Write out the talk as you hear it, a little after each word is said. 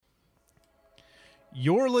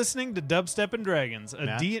You're listening to Dubstep and Dragons.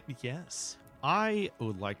 Yes. I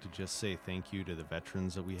would like to just say thank you to the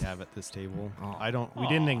veterans that we have at this table. Oh. We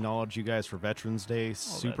didn't acknowledge you guys for Veterans Day.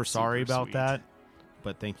 Super sorry about sweet. that.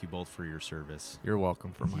 But thank you both for your service. You're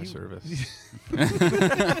welcome for my service.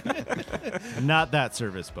 Not that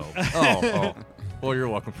service, Bo. Oh. Well, you're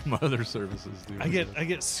welcome for my other services, dude. I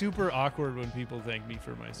get super awkward when people thank me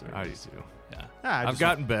for my service. I do too. Yeah. I've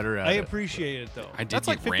gotten better at it. I appreciate it though. I did That's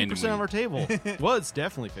like get 50% of our table. Well, it's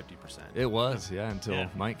definitely 50%. It was, yeah, until Yeah.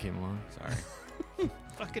 Mike came along. Sorry.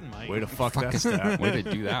 Fucking Mike. Way to fuck that stat. Way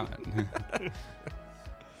to do that.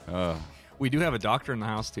 We do have a doctor in the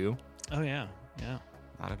house, too. Oh yeah.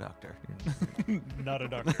 Not a doctor. Not a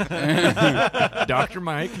doctor. Dr.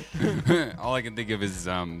 Mike. All I can think of is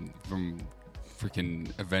from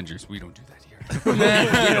freaking Avengers. We don't do that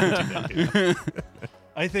here.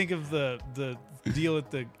 I think of the deal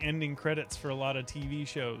at the ending credits for a lot of TV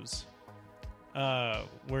shows,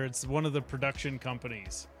 where it's one of the production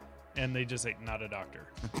companies, and they just say, "Not a doctor."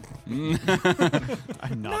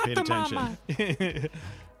 I'm not paying attention.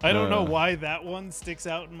 I don't know why that one sticks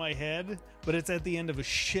out in my head, but it's at the end of a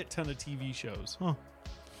shit ton of TV shows. Huh.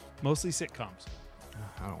 Mostly sitcoms.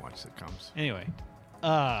 I don't watch sitcoms. Anyway,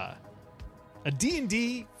 a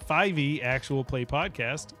D&D 5e actual play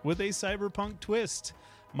podcast with a cyberpunk twist.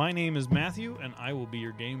 My name is Matthew, and I will be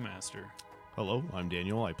your game master. Hello, I'm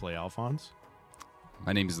Daniel. I play Alfonso.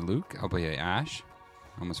 My name is Luke. I'll play Ash.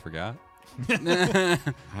 Almost forgot.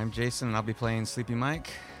 I'm Jason, and I'll be playing Sleepy Mike.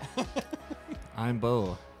 I'm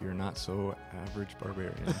Bo. You're not so average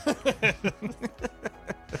barbarian.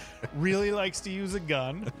 Really likes to use a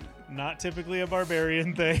gun. Not typically a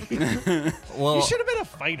barbarian thing. Well, You should have been a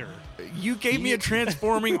fighter. you gave me a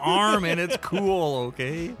transforming arm, and it's cool,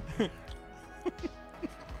 okay?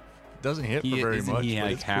 Doesn't hit for very Isn't much, he but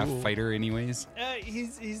like it's half cool. fighter anyways?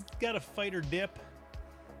 He's got a fighter dip,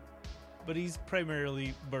 but he's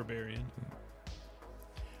primarily barbarian.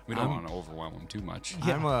 We don't want to overwhelm him too much.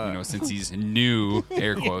 I'm Since he's new,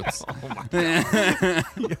 air quotes.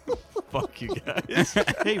 Fuck you guys.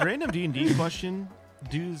 Hey, random D&D question.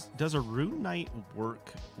 Does a rune knight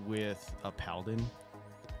work with a paladin?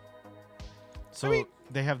 So I mean-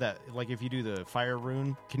 they have that, like if you do the fire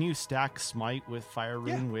rune, can you stack smite with fire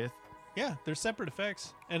rune with? Yeah, they're separate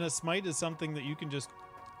effects, and a smite is something that you can just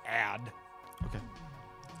add. Okay.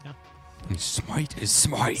 Smite is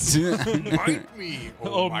smite. Smite me,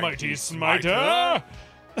 Almighty Smiter!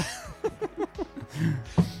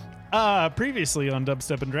 Previously on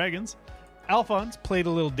Dubstep and Dragons, Alphonse played a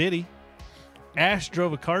little ditty. Ash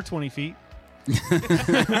drove a car 20 feet.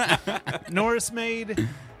 Norris made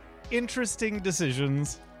interesting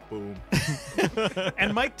decisions. Boom.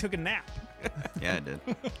 And Mike took a nap. Yeah, I did.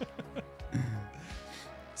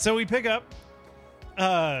 So we pick up.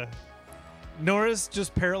 Norris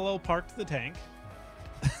just parallel parked the tank.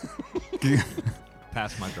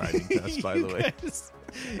 Passed my driving test, by the way.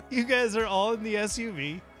 You guys are all in the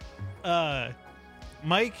SUV.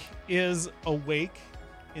 Mike is awake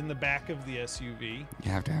in the back of the SUV.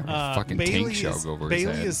 You have to have a fucking tank shell go over his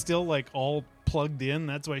Bailey head. is still like all plugged in.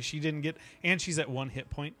 That's why she didn't get, and she's at 1 hit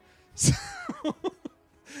point.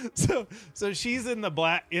 So she's in the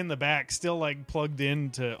back, still like plugged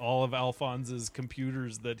into all of Alphonse's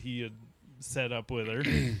computers that he had set up with her.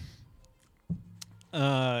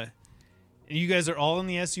 And you guys are all in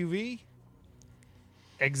the SUV,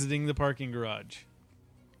 exiting the parking garage.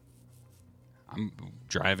 I'm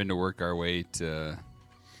driving to work our way to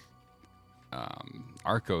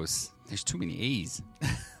Arcos. There's too many A's.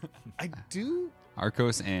 I do.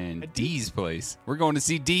 Arcos and D's place. We're going to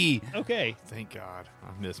see D. Okay. Thank God. I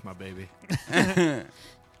miss my baby.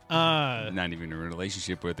 Not even in a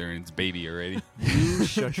relationship with her, and it's baby already. You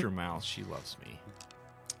shut your mouth. She loves me.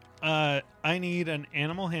 I need an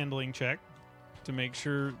animal handling check to make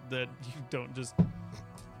sure that you don't just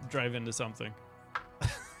drive into something.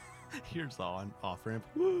 Here's the off ramp.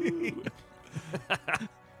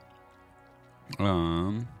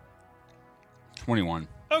 21.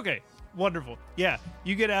 Okay, wonderful. Yeah,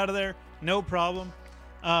 you get out of there, no problem.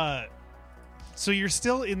 So you're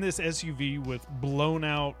still in this SUV with blown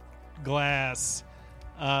out glass.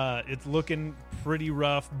 It's looking pretty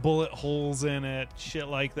rough, bullet holes in it, shit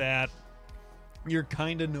like that. You're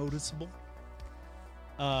kind of noticeable.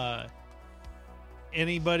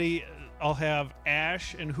 Anybody? I'll have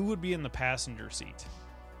Ash, and who would be in the passenger seat?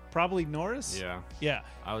 Probably Norris? Yeah. Yeah.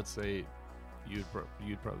 I would say you'd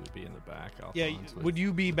probably be in the back. Yeah, Alphonse, with would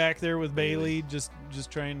you be back there with Bailey just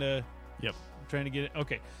trying to trying to get it?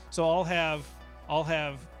 Okay. So I'll have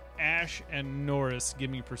Ash and Norris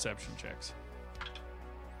give me perception checks.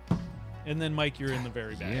 And then Mike, you're in the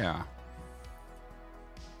very back. Yeah.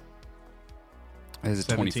 That is a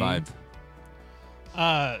 17.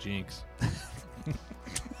 25. Jinx.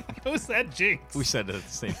 How's that jinx? We said it at the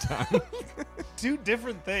same time. Two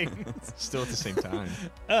different things. Still at the same time.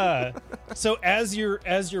 So as you're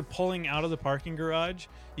pulling out of the parking garage,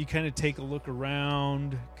 you kind of take a look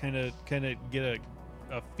around, kind of get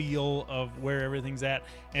a feel of where everything's at,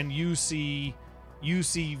 and you see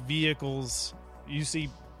vehicles, you see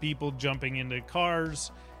people jumping into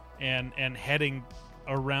cars and heading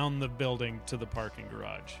around the building to the parking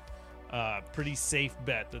garage. Pretty safe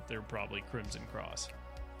bet that they're probably Crimson Cross.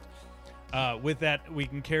 With that, we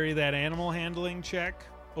can carry that animal handling check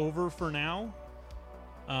over for now.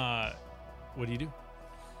 What do you do?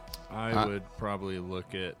 I would probably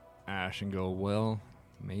look at Ash and go, well,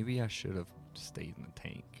 maybe I should have stayed in the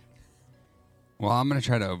tank. Well, I'm gonna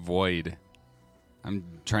try to avoid. I'm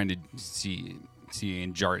trying to see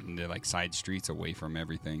and jart into like side streets away from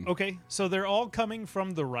everything. Okay, so they're all coming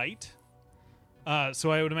from the right.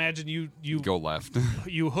 So I would imagine you Go left.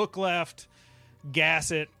 you hook left,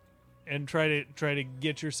 gas it, and try to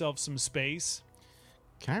get yourself some space.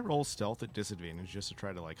 Can I roll stealth at disadvantage just to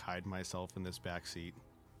try to like hide myself in this back seat?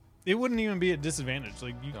 It wouldn't even be a disadvantage.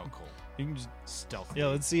 Like you, Oh, cool. you can just Stealth. yeah.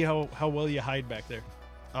 Let's see how well you hide back there.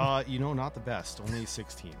 Not the best. Only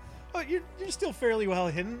 16. Oh, you're still fairly well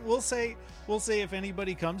hidden. We'll say if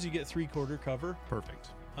anybody comes, you get 3/4 cover. Perfect.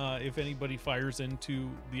 If anybody fires into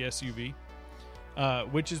the SUV,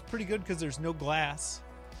 which is pretty good because there's no glass.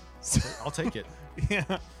 I'll take it.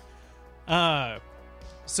 Yeah.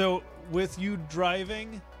 So with you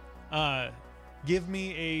driving, give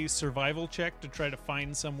me a survival check to try to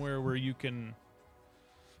find somewhere where you can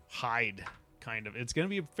hide. Kind of. It's going to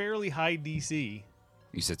be a fairly high DC.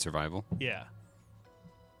 You said survival. Yeah.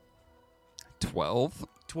 12.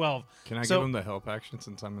 12. Can I So- give him the help action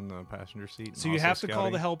since I'm in the passenger seat? and So you also have to call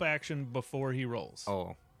scouting? the help action before he rolls.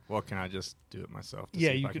 Oh, well, can I just do it myself? To yeah,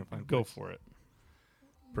 see if you I could can find go place? for it.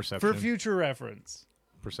 Perception. For future reference.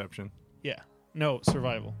 Perception. Yeah. No,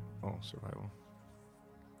 survival. Oh, survival.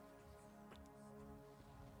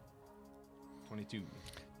 22.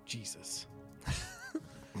 Jesus.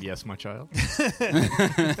 Yes, my child.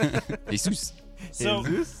 Jesus.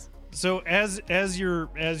 So as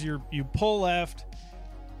you pull left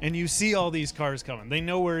and you see all these cars coming, they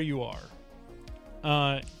know where you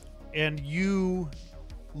are, and you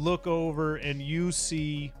look over and you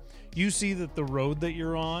see that the road that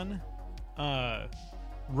you're on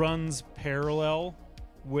runs parallel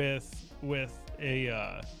with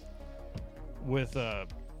a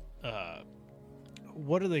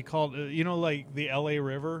what are they called? Like the LA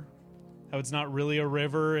River. How it's not really a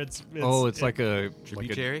river. It's like a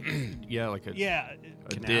Tributary? yeah, like a yeah. a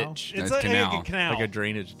Canal? ditch, It's That's like canal. a canal. like a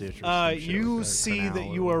drainage ditch. Or some shit You like that. see Canal that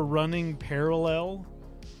you or- are running parallel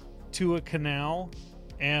to a canal,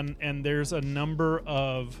 and there's a number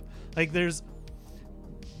of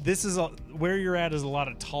where you're at is a lot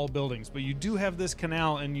of tall buildings, but you do have this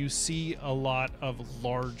canal, and you see a lot of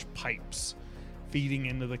large pipes feeding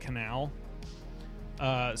into the canal.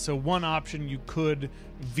 So one option, you could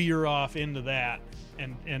veer off into that,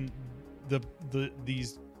 and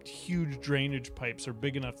these huge drainage pipes are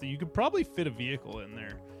big enough that you could probably fit a vehicle in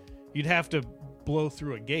there. You'd have to blow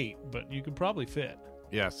through a gate, but you could probably fit.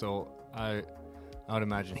 Yeah, so I would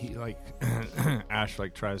imagine he like Ash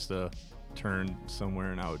like tries to turn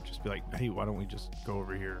somewhere, and I would just be like, hey, why don't we just go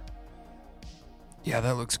over here? Yeah,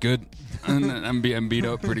 that looks good. I'm beat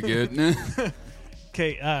up pretty good.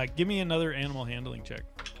 Okay, give me another animal handling check.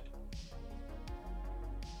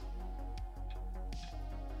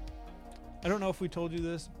 I don't know if we told you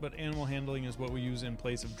this, but animal handling is what we use in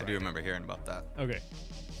place of I driving. do remember hearing about that. Okay.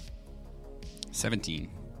 17.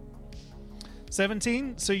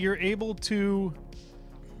 17, so you're able to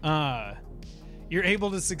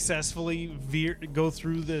successfully go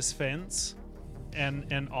through this fence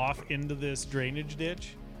and off into this drainage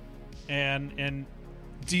ditch. And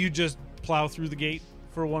do you just plow through the gate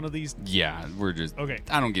for one of these? Yeah, we're just. Okay.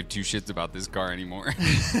 I don't give two shits about this car anymore.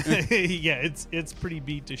 Yeah, it's pretty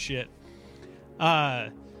beat to shit.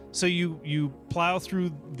 So you plow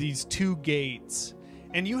through these two gates,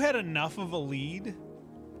 and you had enough of a lead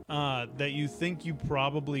that you think you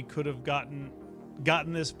probably could have gotten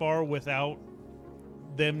this far without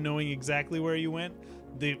them knowing exactly where you went.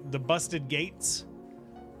 The busted gates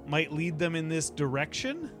might lead them in this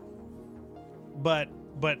direction, but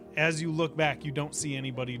as you look back, you don't see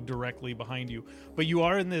anybody directly behind you. But you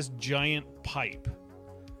are in this giant pipe,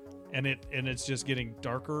 and it's just getting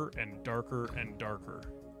darker and darker and darker.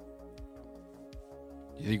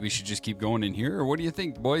 You think we should just keep going in here, or what do you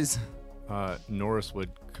think, boys? Norris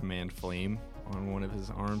would command flame on one of his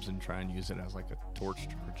arms and try and use it as like a torch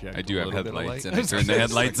to project. I do a have little bit of headlights, light. and I turn the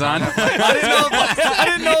headlights on. I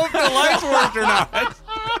didn't know if the lights worked or not.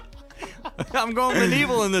 I'm going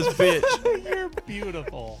medieval in this bitch. You're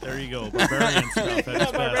beautiful. There you go. Barbarian stuff. At its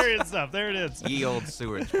best. Barbarian stuff. There it is. Ye old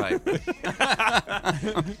sewage pipe.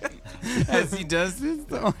 As he does this,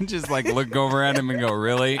 though, just like look over at him and go,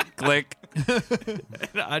 "Really?" Click.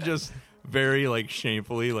 I just very like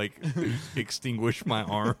shamefully like extinguish my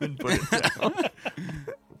arm and put it down.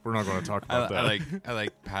 We're not going to talk about that. I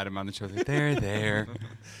like pat him on the shoulder. There.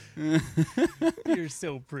 You're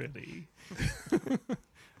so pretty.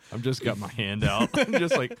 I've just got my hand out and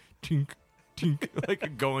just like tink, tink,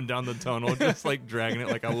 like going down the tunnel, just like dragging it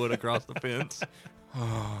like I would across the fence.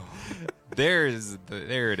 There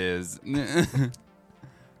it is.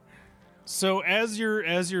 So as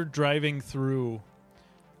you're driving through,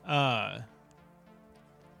 you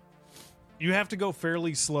have to go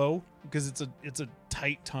fairly slow because it's a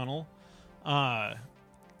tight tunnel.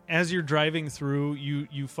 As you're driving through,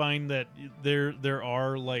 you find that there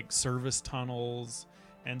are like service tunnels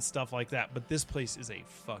and stuff like that, but this place is a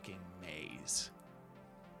fucking maze.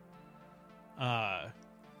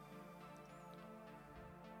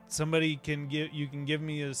 Somebody can give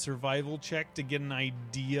me a survival check to get an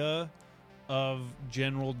idea of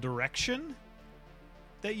general direction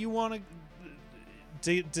that you want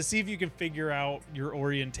to see if you can figure out your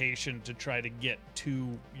orientation to try to get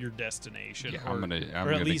to your destination, Yeah, or I'm at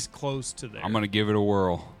gonna- least close to there. I'm gonna give it a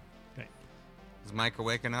whirl. Is Mike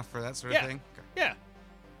awake enough for that sort Yeah. of thing? Yeah.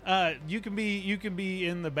 You can be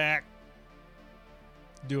in the back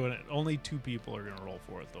doing it. Only 2 people are gonna roll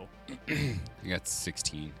for it though. You got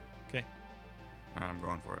 16. Okay. All right, I'm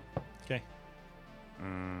going for it. Okay.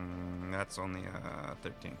 That's only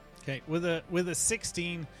 13. Okay. With a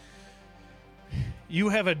 16, you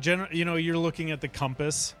have a general. You know, you're looking at the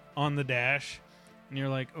compass on the dash, and you're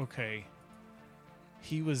like, okay.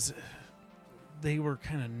 They were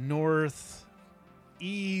kind of north,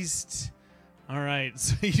 east. All right,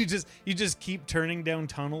 so you just keep turning down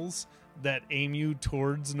tunnels that aim you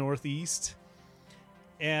towards northeast,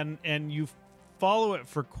 and you follow it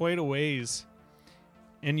for quite a ways,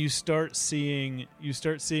 and you start seeing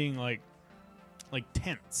like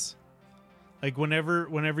tents, like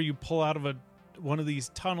whenever you pull out of one of these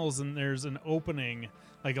tunnels and there's an opening,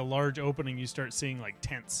 like a large opening, you start seeing like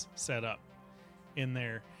tents set up in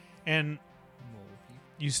there, and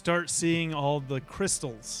you start seeing all the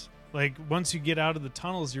crystals. Like once you get out of the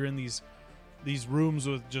tunnels, you're in these rooms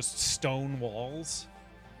with just stone walls,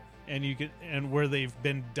 and where they've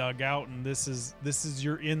been dug out, and this is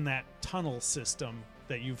you're in that tunnel system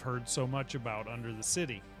that you've heard so much about under the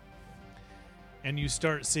city. And you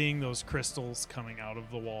start seeing those crystals coming out of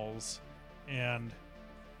the walls, and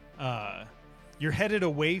you're headed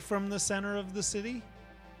away from the center of the city,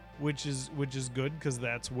 which is good because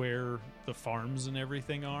that's where the farms and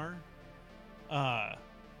everything are.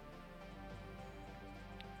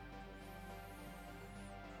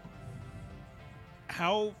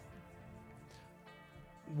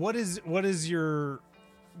 What is your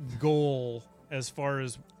goal as far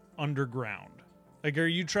as underground? Like, are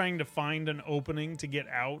you trying to find an opening to get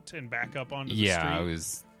out and back up onto the street? Yeah, I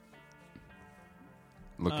was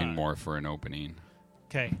looking more for an opening.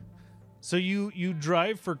 Okay. So you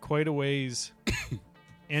drive for quite a ways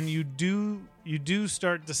and you do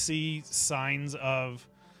start to see signs of,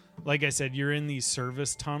 like I said, you're in these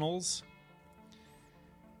service tunnels,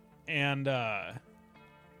 and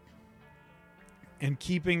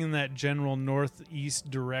keeping in that general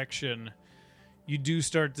northeast direction, you do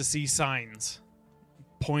start to see signs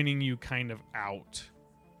pointing you kind of out.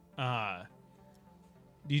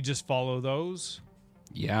 Do you just follow those?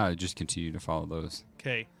 Yeah, I just continue to follow those.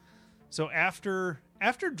 Okay. So after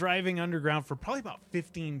driving underground for probably about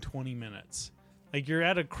 15-20 minutes, like you're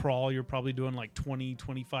at a crawl, you're probably doing like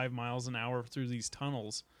 20-25 miles an hour through these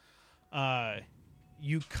tunnels,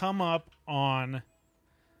 you come up on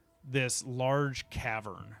this large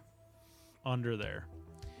cavern under there,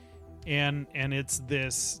 and it's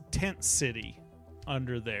this tent city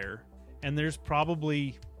under there, and there's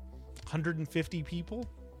probably 150 people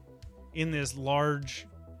in this large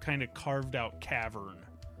kind of carved out cavern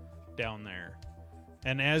down there.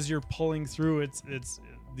 And as you're pulling through, it's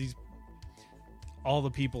these, all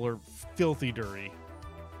the people are filthy dirty,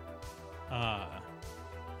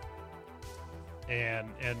 and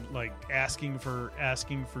like asking for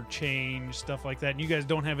change, stuff like that. And you guys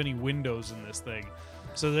don't have any windows in this thing,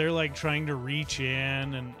 so they're like trying to reach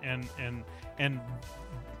in and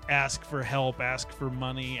ask for help, ask for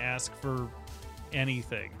money, ask for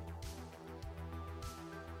anything.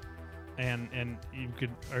 and you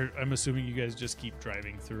could. I'm assuming you guys just keep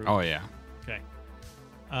driving through. Oh yeah. Okay.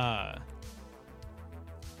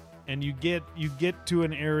 And you get to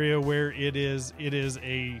an area where it is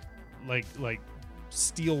a like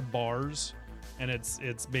steel bars, and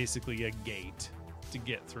it's basically a gate to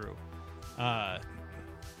get through.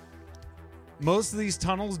 Most of these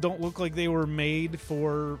tunnels don't look like they were made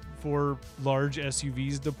for large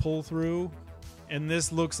SUVs to pull through, and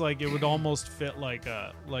this looks like it would almost fit like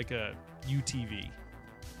a UTV.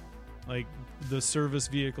 Like the service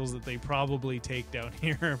vehicles that they probably take down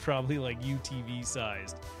here are probably like UTV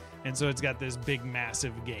sized, and so it's got this big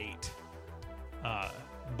massive gate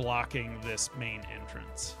blocking this main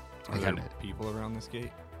entrance. Are there people around this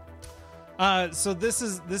gate? So this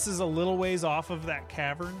is a little ways off of that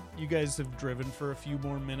cavern. You guys have driven for a few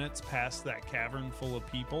more minutes past that cavern full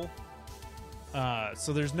of people.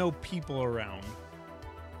 So there's no people around,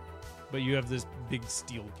 but you have this big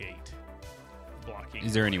steel gate blocking.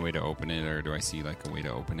 Is there any way to open it, or do I see like a way to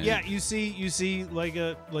open it? Yeah, you see like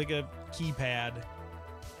a keypad.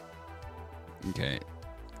 Okay.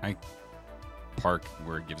 I park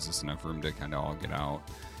where it gives us enough room to kind of all get out.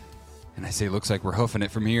 And I say, looks like we're hoofing it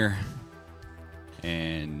from here.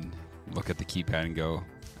 And look at the keypad and go,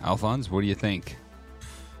 Alfonso, what do you think?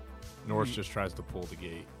 Norris just tries to pull the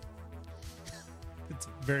gate. It's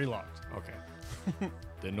very locked. Okay.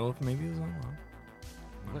 Didn't know if maybe it was unlocked.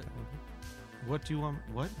 What? What do you want?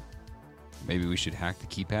 What? Maybe we should hack the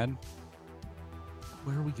keypad?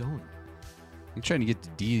 Where are we going? I'm trying to get to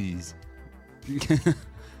D's.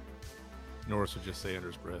 Norris would just say under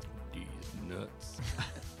his breath, "These nuts."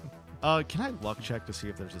 Can I luck check to see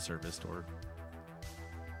if there's a service door?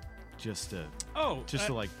 Just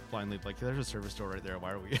to like blindly, like, there's a service door right there.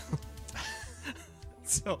 Why are we?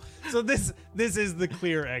 So this is the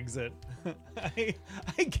clear exit. I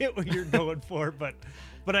get what you're going for, but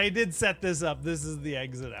I did set this up. This is the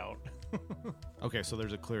exit out. Okay, so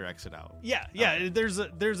there's a clear exit out. Yeah. There's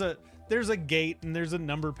a gate and there's a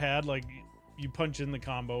number pad. Like you punch in the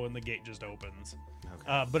combo and the gate just opens.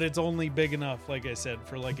 Okay. But it's only big enough, like I said,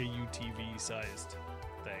 for like a UTV sized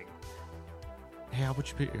thing. Hey, how about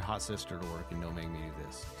you put your hot sister to work and don't make me do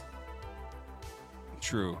this?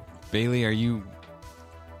 True. Bailey, are you...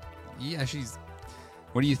 Yeah, she's...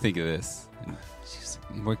 What do you think of this?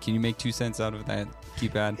 What, can you make 2 cents out of that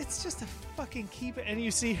keypad? It's just a fucking keypad. And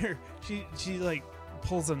you see her, she like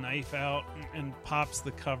pulls a knife out and pops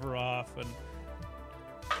the cover off and...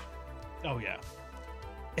 Oh, yeah.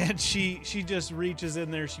 And she just reaches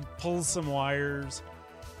in there, she pulls some wires,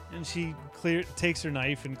 and she takes her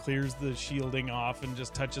knife and clears the shielding off and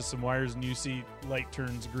just touches some wires, and you see light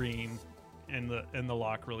turns green and the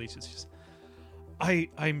lock releases. She's,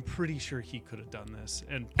 I'm pretty sure he could have done this,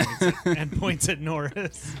 and points at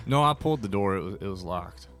Norris. No, I pulled the door. It was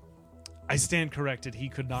locked. I stand corrected. He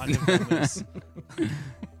could not have done this.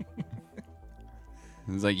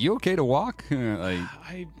 It's like, you okay to walk? Like,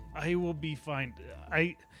 I will be fine.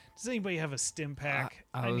 Does anybody have a stim pack?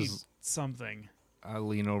 I need something. I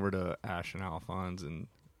lean over to Ash and Alphonse and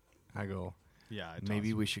I go, Yeah,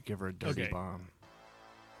 maybe we should give her a dirty Okay. bomb.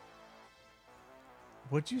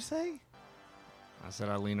 What'd you say? I said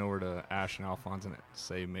I lean over to Ash and Alphonse and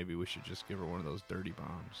say maybe we should just give her one of those dirty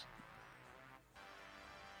bombs.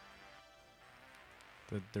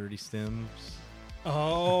 The dirty stems.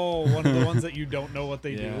 Oh, one of the ones that you don't know what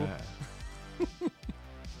they do.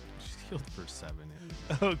 She's healed for 7.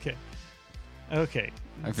 Okay.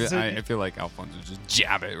 I feel like Alfonso would just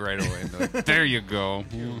jab it right away. And be like, there you go.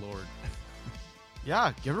 Dear Lord.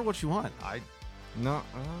 Yeah, give her what you want. No,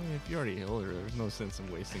 if you already healed her, there's no sense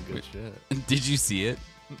in wasting good shit. Did you see it?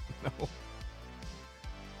 No.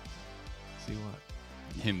 See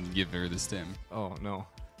what? Him give her the stem. Oh, no.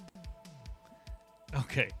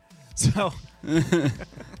 Okay.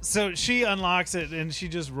 So she unlocks it and she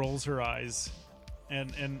just rolls her eyes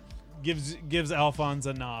and gives Alphonse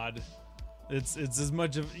a nod. It's as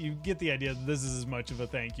much of, you get the idea that this is as much of a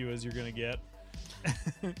thank you as you're gonna get.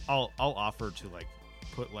 I'll offer to like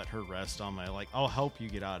let her rest on my, like, I'll help you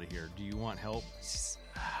get out of here. Do you want help?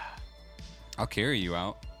 I'll carry you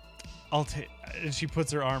out. I'll take. And she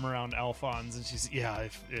puts her arm around Alphonse and she's, yeah,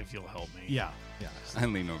 if you'll help me. Yeah. I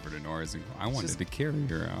lean over to Norris and go, I wanted to carry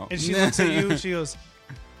her out. And she looks at you. She goes,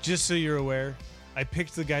 just so you're aware, I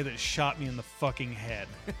picked the guy that shot me in the fucking head.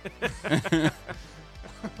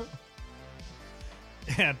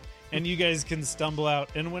 And you guys can stumble out.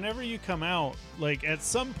 And whenever you come out, like at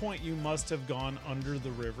some point you must have gone under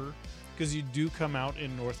the river because you do come out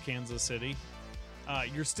in North Kansas City.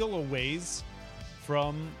 You're still a ways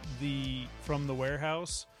from the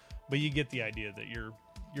warehouse, but you get the idea that you're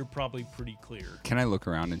you're probably pretty clear. Can I look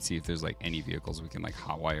around and see if there's like any vehicles we can like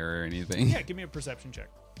hotwire or anything? Yeah, give me a perception check.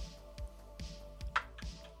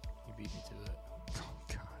 You beat me to it. Oh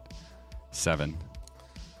God. 7.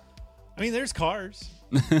 I mean, there's cars.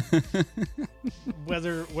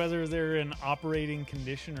 whether they're in operating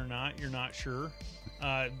condition or not, you're not sure.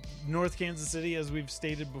 North Kansas City, as we've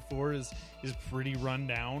stated before, is pretty run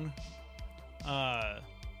down.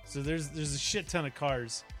 So there's a shit ton of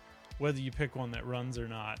cars, whether you pick one that runs or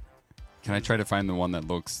not. Can I try to find the one that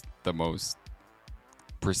looks the most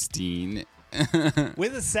pristine?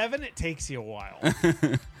 With a 7, it takes you a while.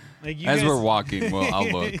 Like you As guys, we're walking,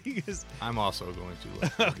 I'll look. you guys- I'm also going to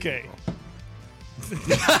look. Okay.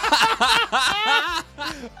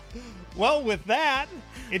 Well, with that,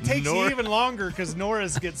 it takes you even longer because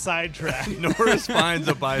Norris gets sidetracked. Norris finds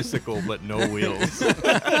a bicycle, but no wheels. And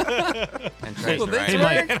tries to ride Hey, it.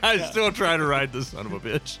 Mike. And I still try to ride this son of a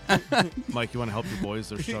bitch. Mike, you want to help your boys?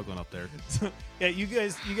 They're struggling up there. Yeah, you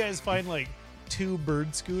guys find like 2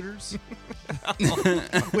 bird scooters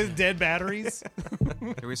with dead batteries.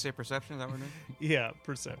 Did we say perception? Is that what we're doing? Yeah,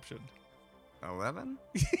 perception. 11?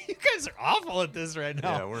 You guys are awful at this right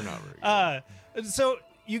now. Yeah, we're not very good. So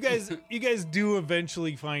you guys do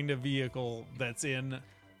eventually find a vehicle that's in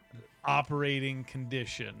operating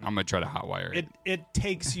condition. I'm gonna try to hotwire it. It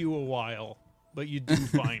takes you a while, but you do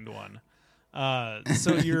find one.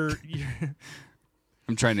 So you're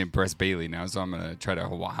I'm trying to impress Bailey now, so I'm gonna try to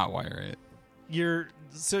hotwire it.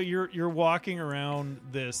 you're walking around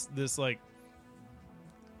this like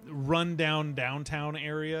rundown downtown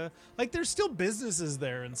area. Like there's still businesses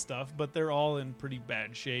there and stuff, but they're all in pretty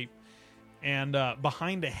bad shape. And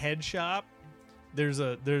behind a head shop, there's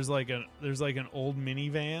like an old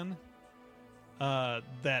minivan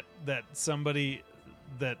that somebody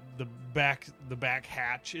that the back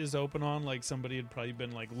hatch is open on, like somebody had probably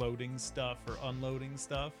been like loading stuff or unloading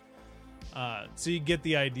stuff. So you get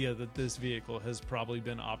the idea that this vehicle has probably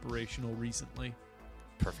been operational recently.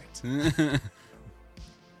 Perfect.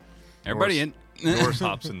 Everybody in. Norris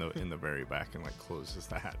hops in the very back and like closes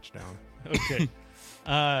the hatch down. Okay.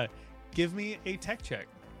 Give me a tech check.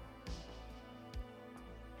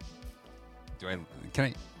 Can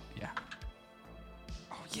I? Yeah.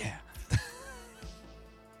 Oh yeah.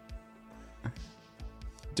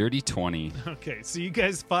 Dirty 20. Okay, so you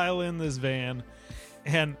guys file in this van,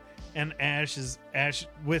 and Ash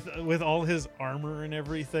with all his armor and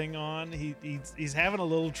everything on. He's having a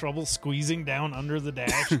little trouble squeezing down under the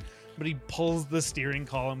dash, but he pulls the steering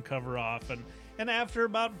column cover off, and after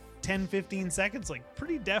about 10-15 seconds, like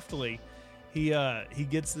pretty deftly, he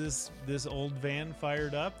gets this old van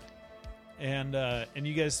fired up, and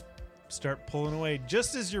you guys start pulling away.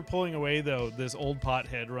 Just as you're pulling away, though, this old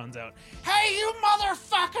pothead runs out. Hey, you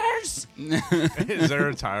motherfuckers! Is there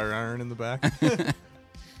a tire iron in the back?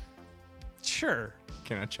 Sure.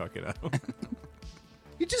 Can I chuck it out?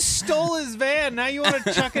 You just stole his van. Now you want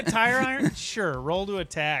to chuck a tire iron? Sure. Roll to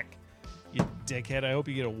attack. You dickhead. I hope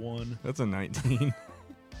you get a 1. That's a 19.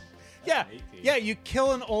 Yeah, you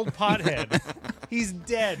kill an old pothead. He's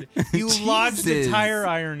dead. You lodged a Jesus. tire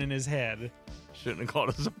iron in his head. Shouldn't have called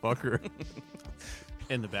us a fucker.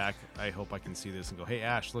 In the back, I hope I can see this and go, hey,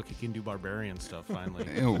 Ash, look, you can do barbarian stuff finally.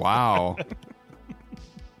 Ew, wow.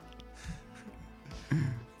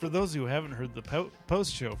 For those who haven't heard the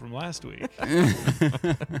post show from last week,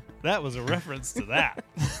 that was a reference to that.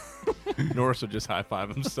 Norris would just high five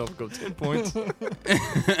himself, go 10 points.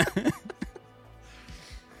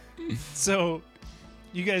 So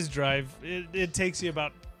you guys drive. It takes you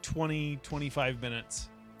about 20-25 minutes,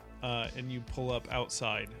 and you pull up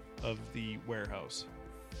outside of the warehouse.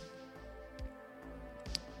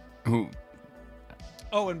 Ooh.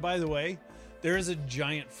 Oh, and by the way, there is a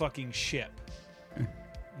giant fucking ship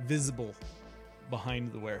visible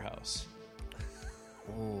behind the warehouse.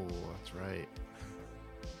 Oh, that's right.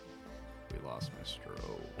 We lost Mr.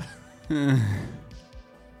 O.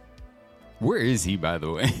 Where is he, by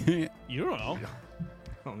the way? You don't know.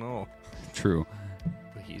 I don't know. True.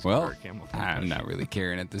 But he's Well, part camouflage. I'm not really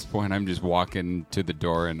caring at this point. I'm just walking to the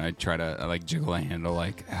door and I try to like jiggle a handle,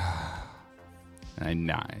 like, and I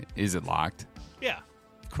knock. Is it locked? Yeah,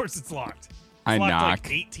 of course it's locked. It's I locked knock.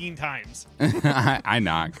 like 18 times. I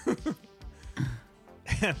knock.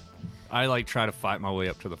 I like try to fight my way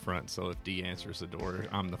up to the front, so if Dee answers the door,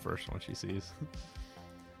 I'm the first one she sees.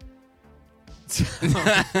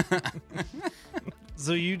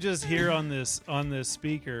 So you just hear on this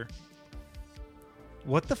speaker,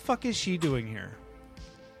 what the fuck is she doing here?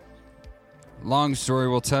 Long story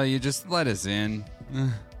will tell you. Just let us in.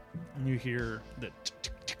 And you hear the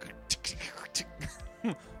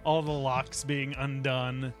all the locks being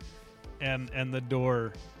undone, and the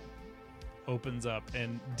door opens up,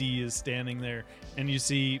 and D is standing there, and you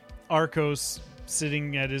see Arcos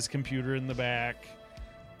sitting at his computer in the back,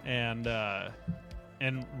 and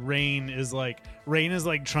Rain is like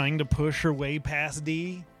trying to push her way past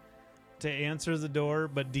D to answer the door,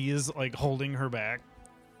 but D is like holding her back.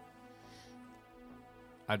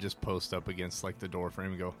 I just post up against like the door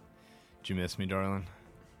frame and go, "Did you miss me, darling?"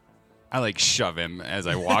 I like shove him as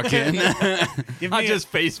I walk in. I just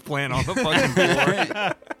face plant on the fucking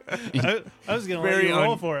floor. I was gonna let you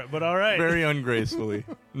roll for it, but all right. Very ungracefully.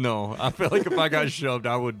 No, I feel like if I got shoved,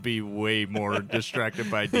 I would be way more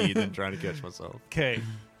distracted by D than trying to catch myself. Okay.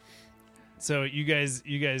 So you guys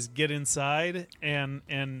get inside,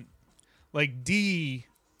 and like D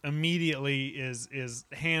immediately is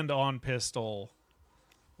hand on pistol.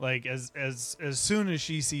 Like as soon as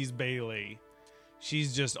she sees Bailey,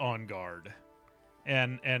 she's just on guard.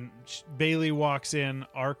 And Bailey walks in,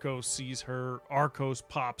 Arcos sees her, Arcos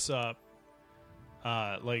pops up.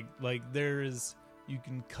 Like there is, you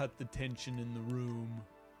can cut the tension in the room.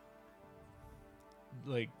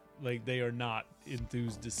 Like they are not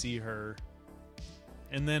enthused to see her.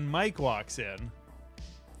 And then Mike walks in.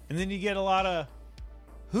 And then you get a lot of,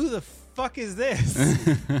 who the fuck is this?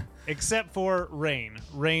 Except for Rain.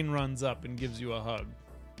 Rain runs up and gives you a hug.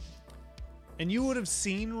 And you would have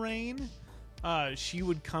seen Rain. She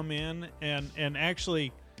would come in and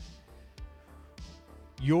actually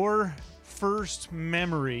your first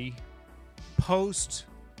memory post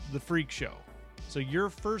the freak show. So your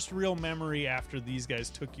first real memory after these guys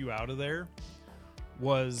took you out of there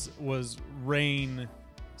was Rain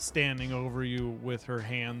standing over you with her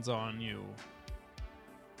hands on you.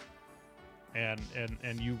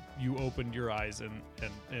 And you opened your eyes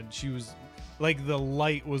and she was like, the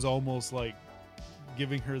light was almost like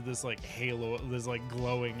giving her this like halo, this like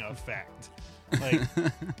glowing effect.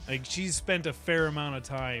 Like she's spent a fair amount of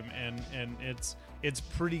time and it's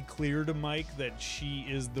pretty clear to Mike that she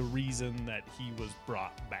is the reason that he was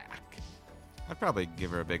brought back. I'd probably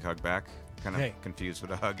give her a big hug back. Kind of Hey. confused what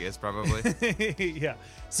a hug is, probably. Yeah.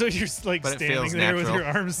 So you're like But it standing feels there with natural.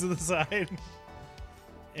 your arms to the side.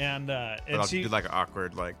 And But I'll she do like an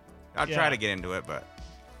awkward, like, I'll Yeah. try to get into it, but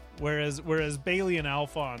whereas Bailey and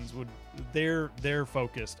Alphonse would they're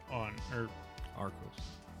focused on her. Arcos.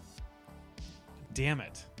 Damn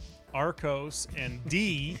it, Arcos and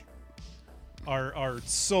D are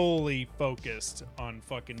solely focused on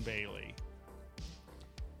fucking Bailey.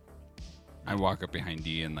 I walk up behind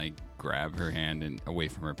D and like grab her hand and away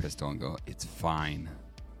from her pistol and go, "It's fine.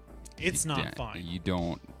 It's not Yeah, fine. You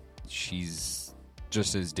don't. She's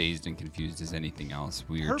just as dazed and confused as anything else.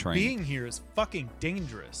 We Her are trying. being here is fucking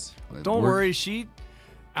dangerous. Don't we're- worry,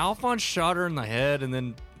 Alphonse shot her in the head and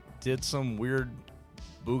then did some weird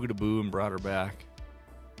boogadaboo and brought her back.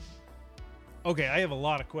 Okay, I have a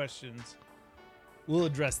lot of questions. We'll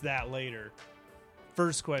address that later.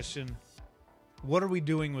 First question, what are we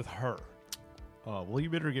doing with her? Well, you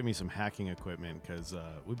better get me some hacking equipment because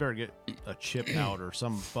we better get a chip out or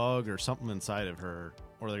some bug or something inside of her,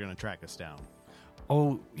 or they're going to track us down.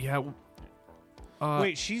 Oh, yeah.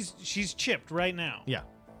 Wait, she's chipped right now. Yeah.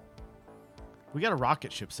 We got a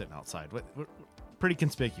rocket ship sitting outside. Pretty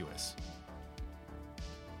conspicuous.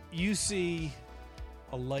 You see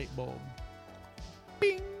a light bulb.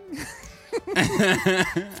 Bing!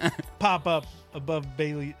 Pop up above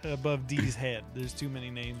D's head. There's too many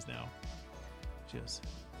names now. Just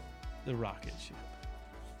the rocket ship.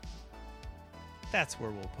 That's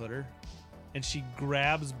where we'll put her. And she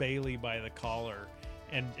grabs Bailey by the collar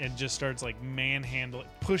and just starts like manhandling,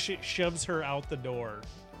 shoves her out the door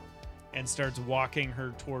and starts walking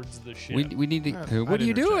her towards the ship. We need to. What are I'd you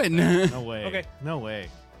intercept doing? that. No way. Okay. No way.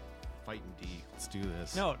 Fighting D. Let's do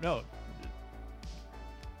this. No.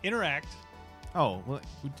 Interact. Oh, well,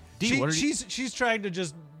 D, what are you? She's trying to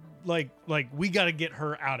just like we got to get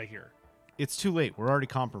her out of here. It's too late. We're already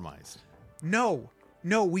compromised. No,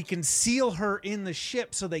 we can seal her in the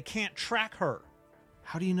ship so they can't track her.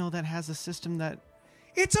 How do you know that has a system that...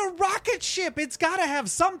 It's a rocket ship. It's got to have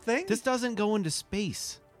something. This doesn't go into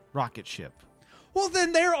space. Rocket ship. Well,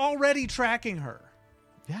 then they're already tracking her.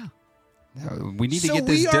 Yeah. We need to So get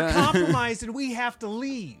this we are done. compromised and we have to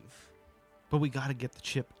leave. But we got to get the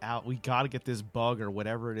chip out. We got to get this bug or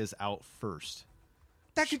whatever it is out first.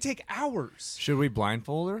 That could take hours. Should we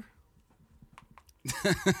blindfold her?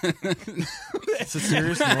 It's a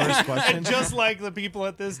serious Norris question. And just like the people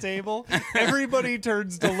at this table, everybody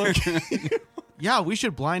turns to look at you. Yeah, we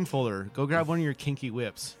should blindfold her. Go grab one of your kinky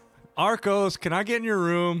whips. Arcos, can I get in your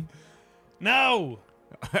room? No.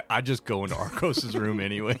 I just go into Arcos' room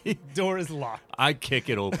anyway. Door is locked. I kick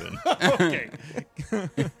it open. Okay.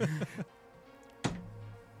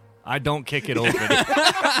 I don't kick it open.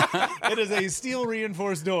 It is a steel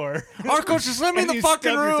reinforced door. Arcos, just let me in And the you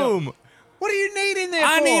fucking stub yourself. room. What do you need in there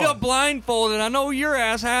I for? need a blindfold, and I know your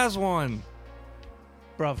ass has one.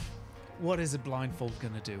 Bruv, what is a blindfold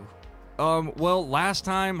gonna do? Well, last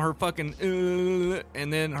time her fucking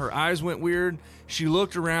and then her eyes went weird. She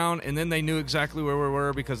looked around, and then they knew exactly where we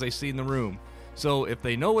were because they seen the room. So if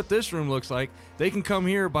they know what this room looks like, they can come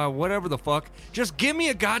here by whatever the fuck. Just give me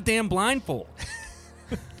a goddamn blindfold.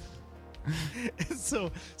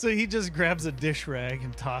 So he just grabs a dish rag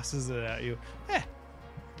and tosses it at you.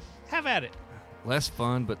 Have at it. Less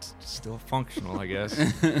fun, but still functional, I guess.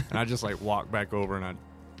 And I just like walk back over and I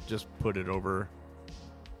just put it over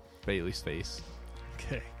Bailey's face.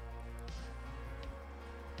 Okay.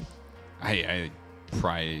 I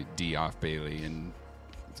pry D off Bailey and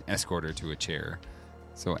escort her to a chair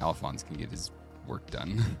so Alphonse can get his work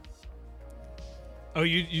done. Oh,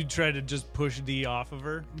 you try to just push D off of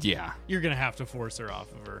her? Yeah. You're gonna have to force her off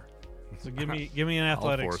of her. So give me an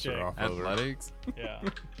athletics force her check. off of her. Athletics? Yeah.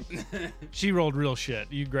 She rolled real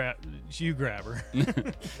shit. You grab her.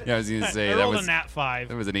 Yeah, I was going to say I that rolled was a nat 5.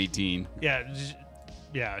 that was an 18.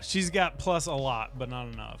 Yeah, she's got plus a lot, but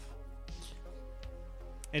not enough.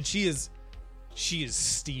 And she is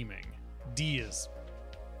steaming. D is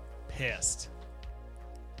pissed.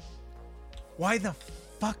 Why the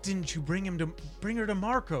fuck didn't you bring her to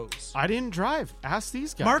Marco's? I didn't drive. Ask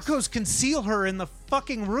these guys. Marco's conceal her in the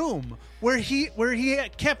fucking room where he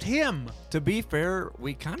kept him. To be fair,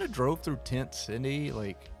 we kind of drove through Tent City.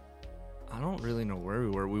 Like, I don't really know where we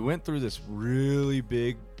were. We went through this really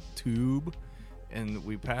big tube, and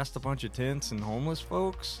we passed a bunch of tents and homeless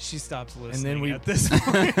folks. She stops listening. And then we at this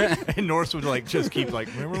point. and Norse would like just keep like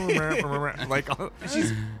like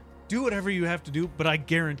She's do whatever you have to do, but I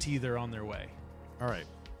guarantee they're on their way. All right.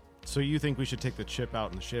 So you think we should take the chip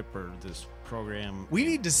out in the ship or this program? We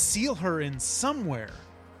need to seal her in somewhere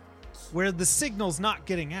where the signal's not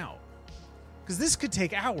getting out. Because this could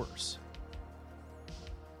take hours.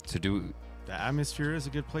 So The atmosphere is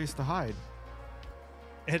a good place to hide.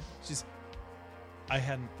 I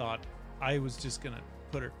hadn't thought. I was just going to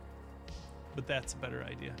put her. But that's a better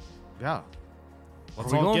idea. Yeah.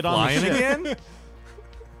 Let's we all going get on the flying ship. again?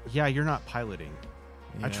 Yeah, you're not piloting.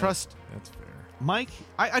 I trust That's fair. Mike.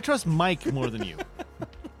 I trust Mike more than you.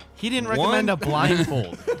 He didn't recommend a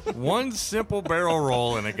blindfold. One simple barrel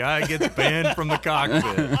roll and a guy gets banned from the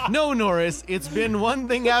cockpit. No, Norris, it's been one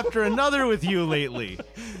thing after another with you lately.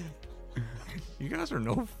 You guys are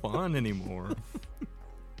no fun anymore.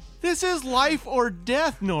 This is life or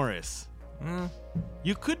death, Norris.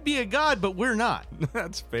 You could be a god, but we're not.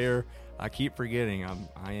 That's fair. I keep forgetting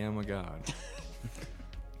I am a god.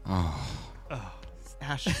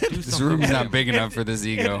 Ash, do this something. room's not big enough for this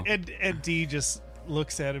ego. And D just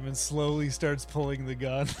looks at him and slowly starts pulling the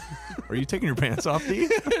gun. Are you taking your pants off, D?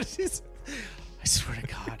 I swear to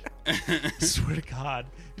God. I swear to God.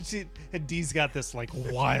 And Dee's got this like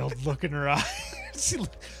wild look in her eye. she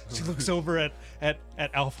looks over at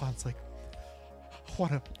Alphonse like, I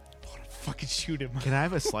want to fucking shoot him. Can I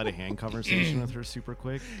have a sleight of hand conversation with her super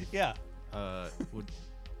quick? Yeah.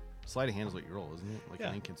 Sleight of hand is what you roll, isn't it? Like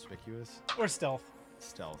Yeah. inconspicuous? Or stealth.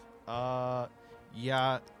 Stealth.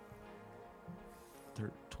 Yeah.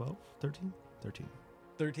 12? 13? 13.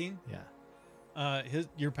 13? Yeah. His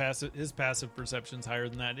passive perception's higher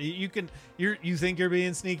than that. You think you're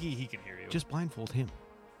being sneaky, he can hear you. Just blindfold him.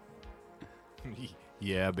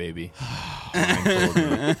 Yeah, baby.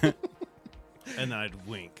 And then I'd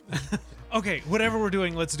wink. Okay, whatever we're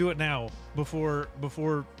doing, let's do it now before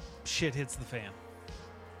shit hits the fan.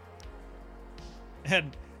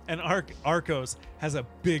 And Arcos has a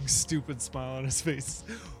big stupid smile on his face.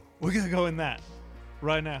 We're gonna go in that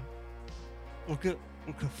right now. We're gonna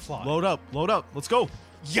fly. Load up. Let's go.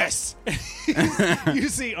 Yes. You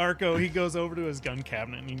see Arco, he goes over to his gun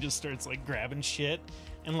cabinet and he just starts like grabbing shit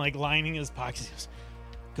and like lining his pockets. He goes,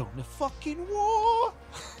 going to fucking war.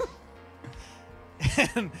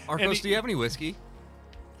 Arcos, do you have any whiskey?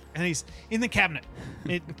 And he's in the cabinet.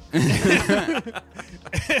 And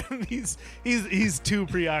he's too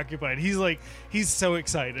preoccupied. He's so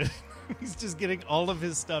excited. He's just getting all of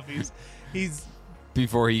his stuff. He's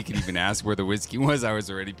Before he could even ask where the whiskey was, I was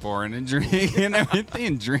already pouring and drinking everything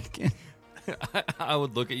and drinking. I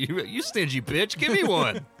would look at you. You stingy bitch. Give me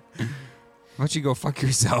one. Why don't you go fuck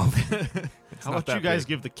yourself? How about you guys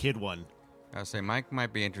give the kid one? I would say Mike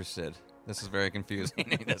might be interested. This is very confusing.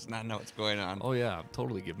 He does not know what's going on. Oh yeah,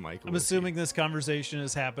 totally give Mike. I'm assuming this conversation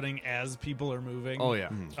is happening as people are moving. Oh yeah.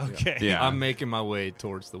 Okay. Yeah. I'm making my way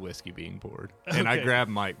towards the whiskey being poured, and I Okay. grab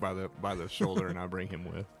Mike by the shoulder and I bring him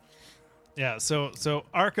with. Yeah, so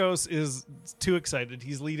Arcos is too excited.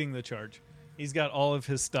 He's leading the charge. He's got all of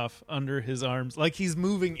his stuff under his arms, like he's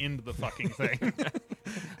moving into the fucking thing.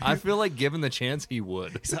 I feel like given the chance, he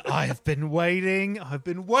would. He's like, I've been waiting,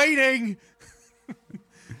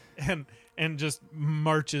 and just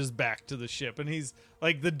marches back to the ship. And he's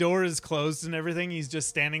like, the door is closed and everything. He's just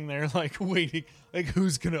standing there, like waiting, like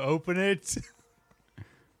who's gonna open it?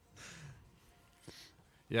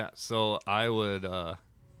 Yeah, so I would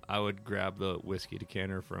grab the whiskey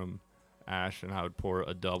decanter from Ash, and I would pour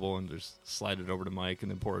a double and just slide it over to Mike,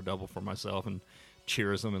 and then pour a double for myself, and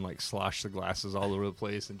cheers them and like slosh the glasses all over the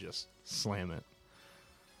place and just slam it.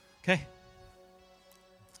 Okay,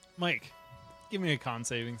 Mike, give me a con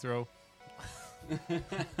saving throw.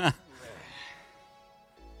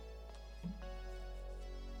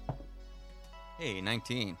 Hey,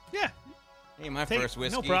 19. Yeah, Hey, my take, first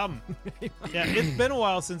whiskey. no problem. Yeah, it's been a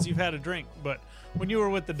while since you've had a drink, but when you were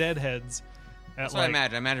with the Deadheads, That's what I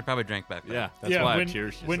imagine. I imagine I probably drank back then. Yeah, that's why I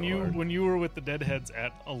cheers you when so you hard. when you were with the Deadheads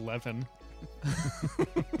at 11,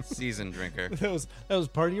 Seasoned drinker. that was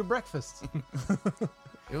part of your breakfast.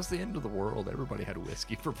 It was the end of the world. Everybody had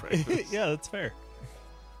whiskey for breakfast. Yeah, that's fair.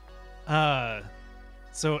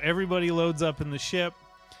 So everybody loads up in the ship,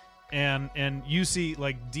 and you see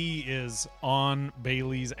like D is on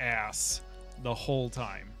Bailey's ass the whole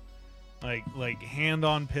time, like hand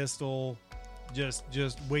on pistol, just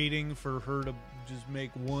waiting for her to just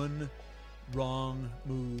make one wrong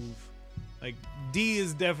move. Like D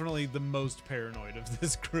is definitely the most paranoid of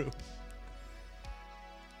this group.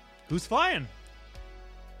 Who's flying?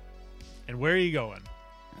 And where are you going?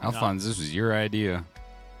 Alfonso, this was your idea.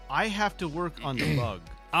 I have to work on the bug.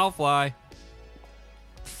 I'll fly.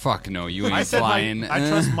 Fuck no, you ain't I said flying. I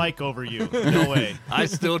trust Mike over you. No way. I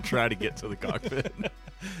still try to get to the cockpit.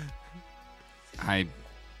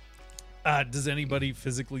 Does anybody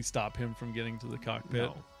physically stop him from getting to the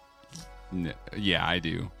cockpit? No. Yeah, I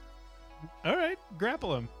do. All right,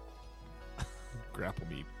 grapple him. Grapple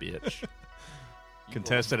me, bitch.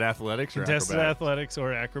 Contested athletics or Contested acrobatics? athletics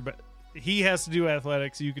or acrobat. He has to do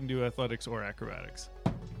athletics. You can do athletics or acrobatics.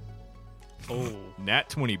 Oh, nat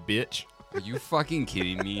 20, bitch. Are you fucking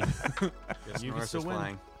kidding me? Yes, You can Norris still is win.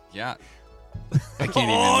 flying. Yeah. I can't even.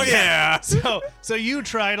 Oh yeah. So you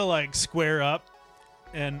try to like square up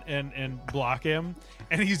and block him,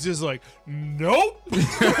 and he's just like, nope.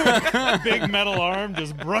 Big metal arm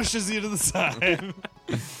just brushes you to the side.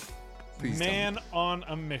 Please Man on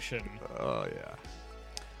a mission. Oh yeah.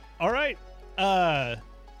 All right.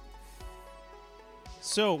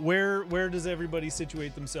 So where does everybody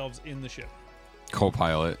situate themselves in the ship?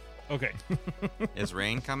 Co-pilot. Okay. Is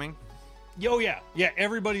rain coming? Oh yeah.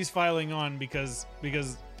 Everybody's filing on because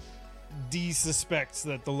D suspects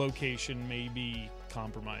that the location may be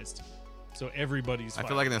compromised. So everybody's. I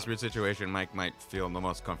feel like in this weird situation, Mike might feel the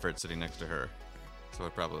most comfort sitting next to her. So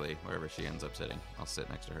probably wherever she ends up sitting, I'll sit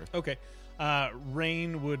next to her. Okay.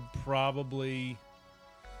 Rain would probably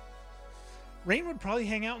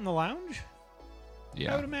hang out in the lounge. I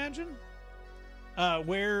Yeah. would imagine.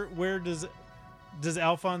 Where does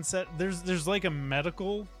Alphonse set? There's like a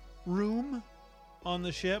medical room on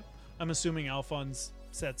the ship. I'm assuming Alphonse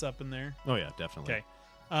sets up in there. Oh yeah, definitely.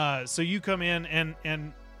 Okay. So you come in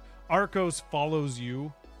and Arcos follows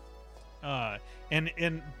you.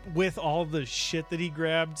 And with all the shit that he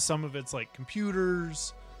grabbed, some of it's like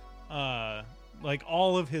computers, like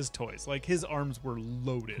all of his toys, like his arms were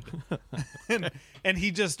loaded. and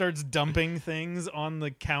he just starts dumping things on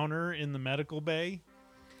the counter in the medical bay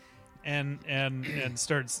and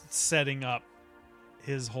starts setting up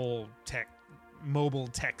his whole mobile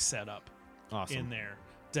tech setup Awesome. in there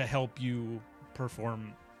to help you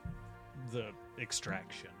perform the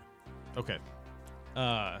extraction. Okay.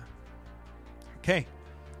 Okay.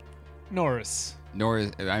 Norris.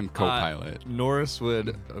 I'm co-pilot. Norris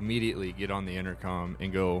would immediately get on the intercom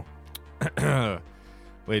and go,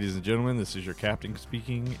 "Ladies and gentlemen, this is your captain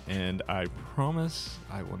speaking, and I promise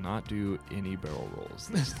I will not do any barrel rolls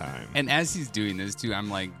this time." And as he's doing this too, I'm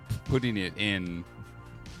like putting it in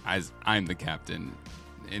as I'm the captain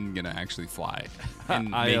and gonna actually fly and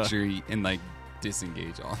make sure and like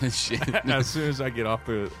disengage all this shit. as soon as I get off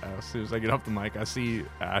the mic, I see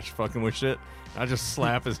Ash fucking with shit. I just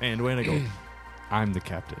slap his hand away and I go, "I'm the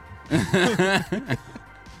captain."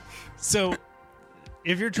 So,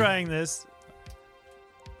 if you're trying this,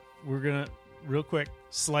 we're gonna real quick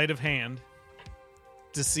sleight of hand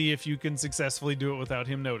to see if you can successfully do it without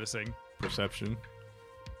him noticing. Perception.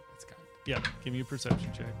 That's kind Yeah, give me a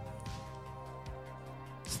perception check.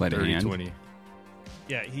 of sleight of 30, hand. 20.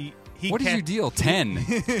 Yeah, he What did you deal? 10.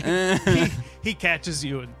 he catches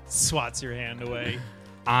you and swats your hand away.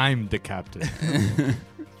 I'm the captain.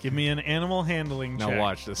 Give me an animal handling check. Now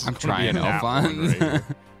watch this. I'm It's gonna be trying, an app one Alphonse. right here.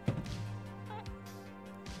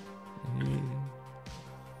 Mm.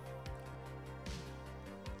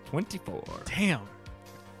 24. Damn.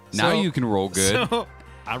 Now So- you can roll good. So,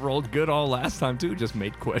 I rolled good all last time too. Just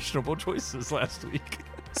made questionable choices last week.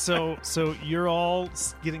 so you're all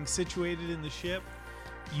getting situated in the ship.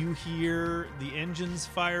 You hear the engines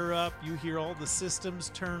fire up. You hear all the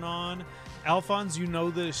systems turn on. Alphonse, you know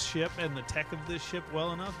this ship and the tech of this ship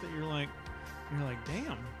well enough that you're like,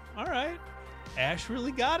 damn, all right. Ash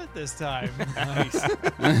really got it this time. Nice.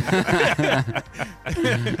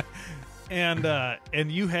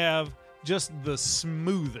 and you have just the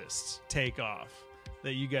smoothest takeoff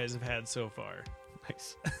that you guys have had so far.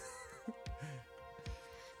 Nice.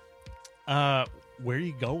 Where are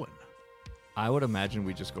you going? I would imagine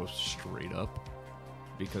we just go straight up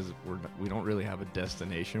because we don't really have a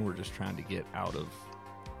destination. We're just trying to get out of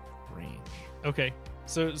range. Okay,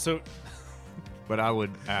 so But I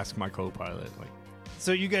would ask my co-pilot, like,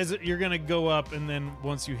 so you guys, you're gonna go up, and then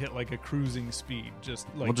once you hit like a cruising speed, just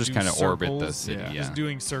like We'll just do kind of orbit the circles, city. yeah. Yeah. just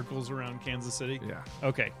doing circles around Kansas City. yeah.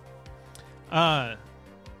 Okay.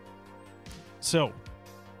 So,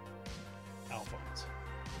 Alphonse.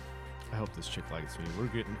 I hope this chick likes me. We're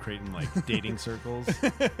creating like dating circles.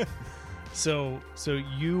 So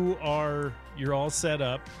you're all set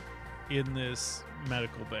up in this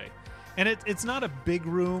medical bay, and it's not a big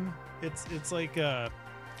room. It's like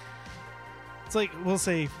we'll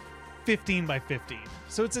say 15 by 15.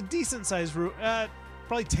 So it's a decent sized room.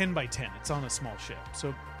 Probably 10 by 10. It's on a small ship.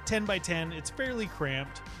 So 10 by 10. It's fairly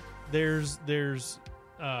cramped. There's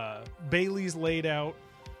Bailey's laid out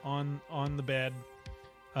on the bed,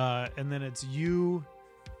 and then it's you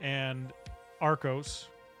and Arcos,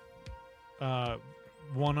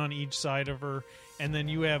 one on each side of her, and then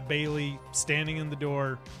you have Bailey standing in the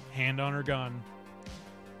door, hand on her gun,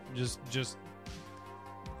 just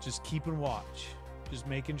keeping watch, just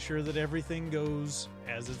making sure that everything goes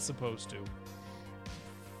as it's supposed to.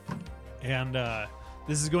 And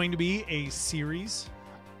this is going to be a series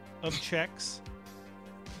of checks.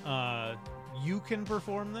 You can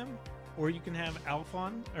perform them, or you can have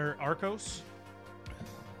Alphon or Arcos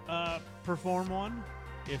perform one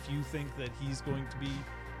if you think that he's going to be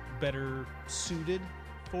better suited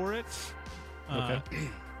for it. Okay.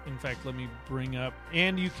 In fact, let me bring up,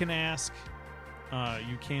 and you can ask.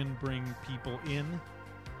 You can bring people in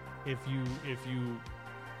if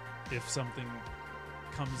something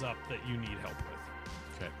comes up that you need help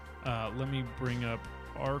with. Okay. Let me bring up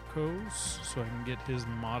Arcos so I can get his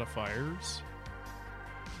modifiers.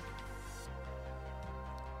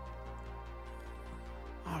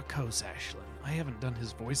 Arcos Ashlyn. I haven't done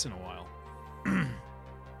his voice in a while.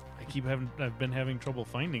 I've been having trouble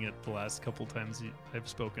finding it the last couple times I've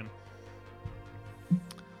spoken.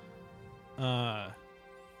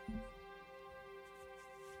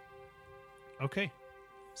 Okay.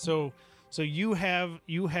 So you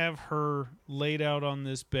have her laid out on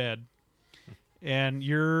this bed, and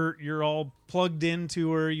you're all plugged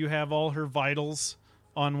into her. You have all her vitals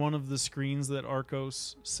on one of the screens that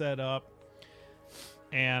Arcos set up,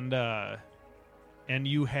 and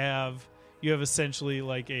you have essentially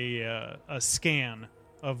like a scan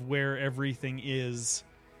of where everything is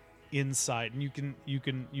inside, and you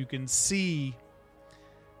can see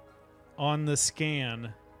on the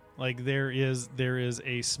scan, like there is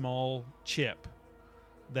a small chip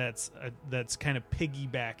that's kind of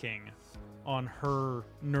piggybacking on her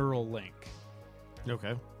neural link.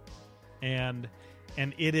 Okay. And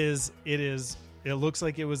it looks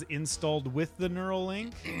like it was installed with the neural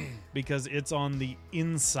link because it's on the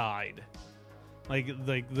inside. Like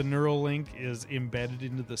the neural link is embedded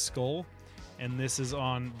into the skull, and this is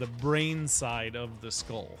on the brain side of the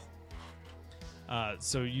skull.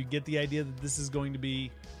 So you get the idea that this is going to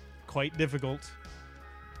be quite difficult,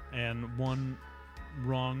 and one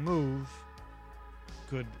wrong move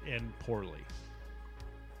could end poorly.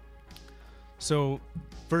 So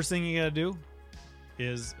first thing you gotta do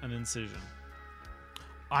is an incision.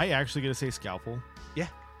 I actually get to say scalpel. Yeah.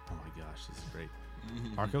 Oh my gosh, this is great.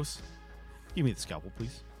 Arcos, give me the scalpel,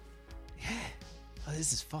 please. Yeah. Oh,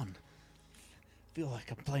 this is fun. Feel like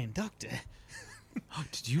I'm playing doctor.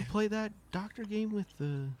 Did you play that doctor game with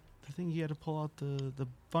the thing you had to pull out the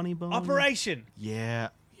funny bone? Operation. Yeah.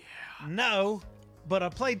 No, but I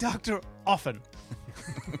play doctor often.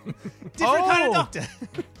 Different kind of doctor.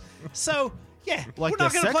 So Yeah, Like we're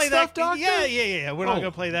not the gonna sex play stuff, that. doctor? Yeah. We're not Oh.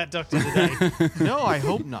 gonna play that doctor today. No, I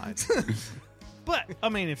hope not. But I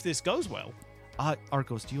mean, if this goes well,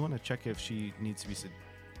 Arcos, do you want to check if she needs to be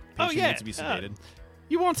Oh, yeah. needs to be sedated?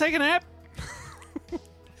 you won't take a nap.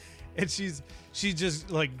 And she's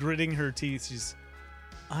just like gritting her teeth. She's,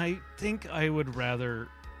 I think I would rather.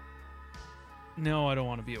 No, I don't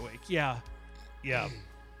want to be awake. Yeah.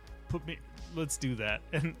 Let's do that.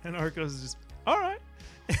 And Arcos is just all right.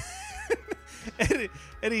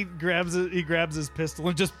 and he grabs his pistol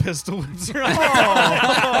and just pistol whips her.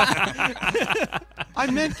 I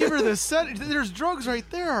meant give her the set. There's drugs right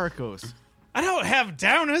there, Arcos. I don't have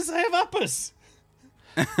downers. I have uppers.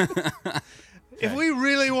 If we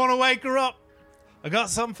really want to wake her up, I got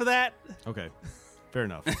something for that. Okay, fair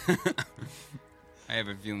enough. I have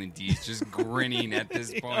a feeling Dee's just grinning at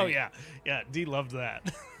this point. Oh yeah. Dee loved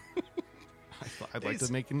that. I'd like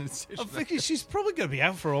to make an decision. I'm thinking she's probably gonna be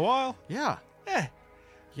out for a while. Yeah.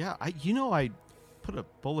 Yeah. I put a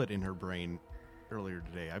bullet in her brain earlier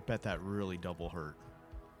today. I bet that really double hurt.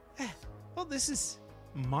 Well, this is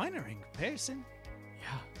minor in comparison.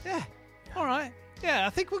 Yeah. Yeah. All right. Yeah, I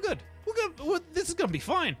think we're good. This is gonna be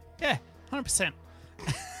fine. Yeah, 100%.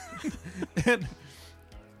 And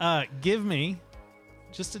give me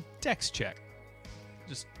just a dex check.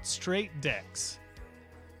 Just straight dex.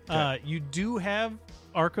 Okay. You do have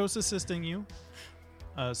Arcos assisting you.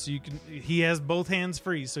 So you can. He has both hands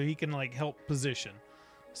free, so he can like help position.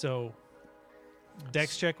 So,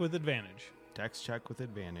 dex check with advantage. Dex check with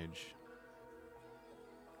advantage.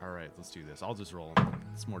 All right, let's do this. I'll just roll.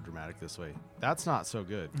 It's more dramatic this way. That's not so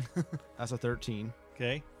good. That's a 13.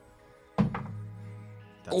 Okay.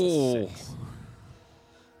 That's a 6.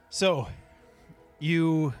 So,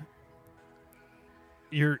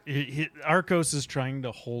 Arcos is trying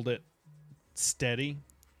to hold it steady,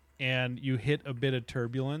 and you hit a bit of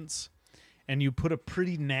turbulence, and you put a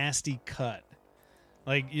pretty nasty cut.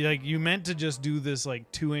 Like you meant to just do this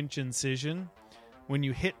like 2-inch incision. When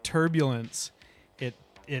you hit turbulence,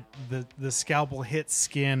 the scalpel hits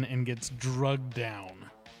skin and gets drugged down.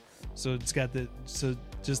 So it's got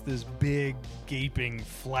just this big gaping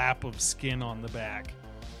flap of skin on the back.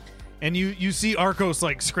 And you see Arcos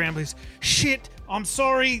like scrambling. Shit, I'm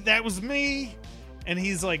sorry, that was me. And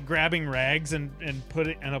he's like grabbing rags and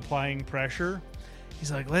applying pressure.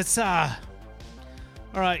 He's like, let's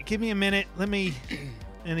all right, give me a minute. Let me.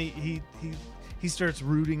 And he starts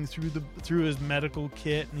rooting through his medical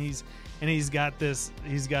kit, and he's got this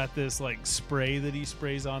like spray that he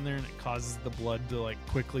sprays on there, and it causes the blood to like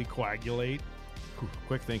quickly coagulate.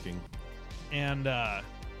 Quick thinking. And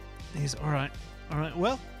he's all right.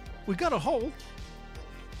 Well, we got a hole.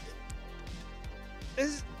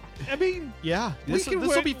 Yeah, this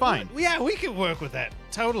will be fine. Yeah, we can work with that.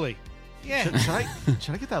 Totally. Yeah.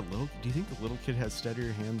 Should I get that little? Do you think the little kid has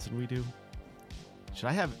steadier hands than we do? Should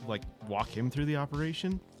I have walk him through the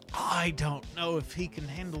operation? I don't know if he can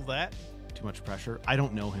handle that. Too much pressure. I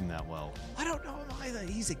don't know him that well. I don't know him either.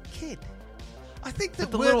 He's a kid. I think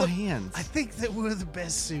that But the little hands. I think that we're the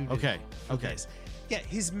best suited. Okay. Yeah,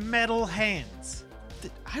 his metal hands.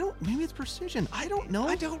 Maybe it's precision. I don't know.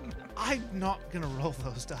 I'm not gonna roll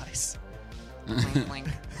those dice. Wink.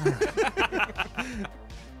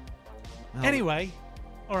 Well, Anyway,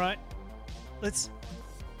 all right. Let's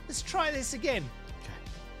try this again.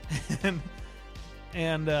 Okay.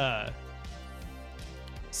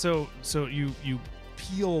 So you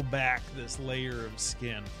peel back this layer of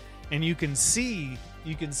skin, and you can see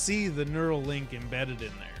the neural link embedded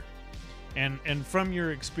in there. And from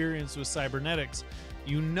your experience with cybernetics,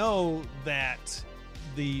 you know that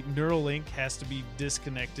the neural link has to be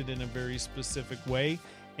disconnected in a very specific way,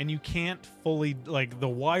 and you can't fully, the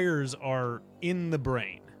wires are in the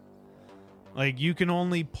brain. Like, you can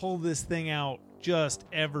only pull this thing out just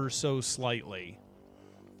ever so slightly.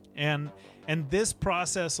 And this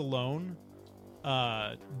process alone,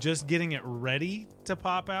 just getting it ready to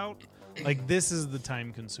pop out, this is the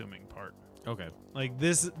time-consuming part. Okay.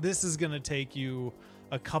 This is going to take you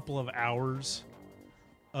a couple of hours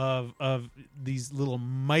of these little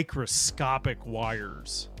microscopic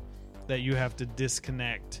wires that you have to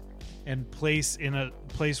disconnect and place in a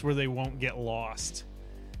place where they won't get lost.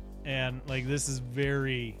 And this is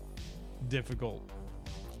very difficult.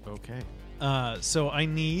 Okay. So I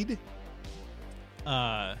need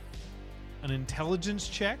an intelligence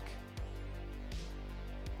check.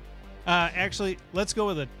 Actually, let's go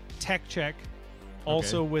with a tech check,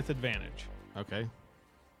 also with advantage. Okay.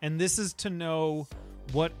 And this is to know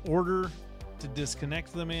what order to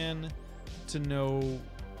disconnect them in, to know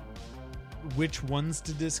which ones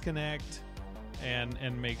to disconnect,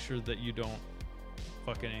 and make sure that you don't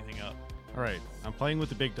fuck anything up. All right, I'm playing with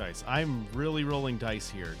the big dice. I'm really rolling dice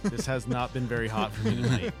here. This has not been very hot for me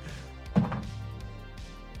tonight.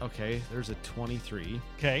 Okay, there's a 23.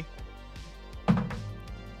 Okay.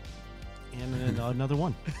 And then another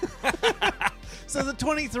one. So the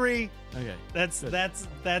 23. Okay. That's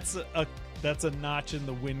a notch in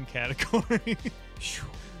the win category.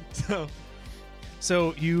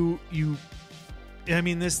 so you I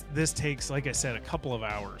mean this takes, like I said, a couple of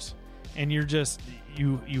hours, and you're just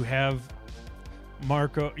you have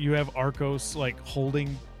Arcos like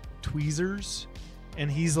holding tweezers,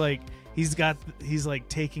 and he's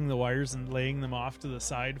taking the wires and laying them off to the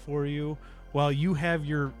side for you, while you have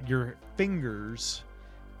your fingers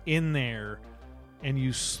in there, and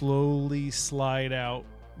you slowly slide out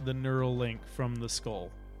the neural link from the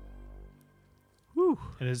skull. Whew.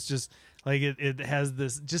 And it's just like it has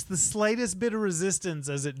this just the slightest bit of resistance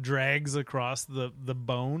as it drags across the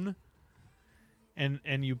bone,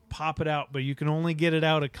 and you pop it out, but you can only get it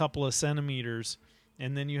out a couple of centimeters,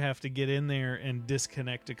 and then you have to get in there and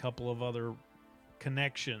disconnect a couple of other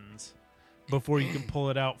connections before you can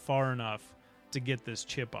pull it out far enough to get this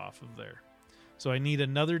chip off of there. So I need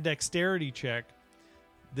another dexterity check.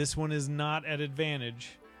 This one is not at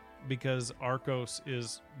advantage because Arcos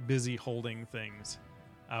is busy holding things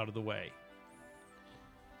out of the way.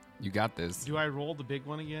 You got this. Do I roll the big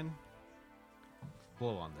one again?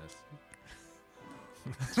 Blow on this.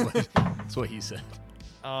 That's what he said.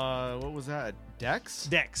 What was that? Dex?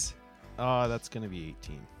 Dex. That's going to be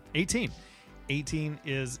 18. 18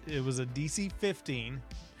 it was a DC 15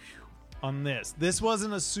 on this. This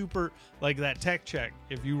wasn't a super, like that tech check.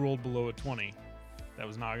 If you rolled below a 20, that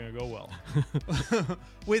was not going to go well.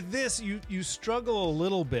 With this, you struggle a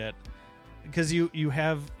little bit because you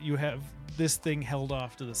have this thing held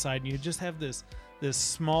off to the side, and you just have this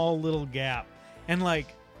small little gap, and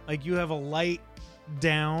like you have a light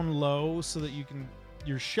down low so that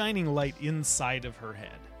you're shining light inside of her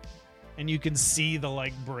head, and you can see the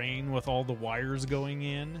like brain with all the wires going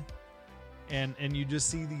in, and you just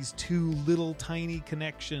see these two little tiny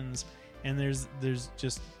connections, and there's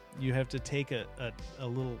just, you have to take a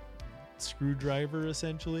little screwdriver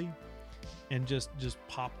essentially and just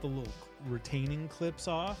pop the little retaining clips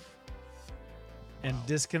off and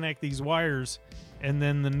disconnect these wires, and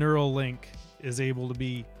then the neural link is able to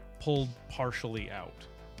be pulled partially out.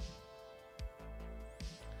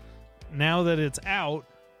 Now that it's out,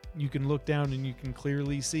 you can look down and you can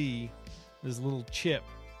clearly see this little chip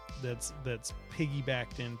that's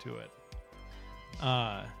piggybacked into it.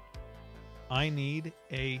 I need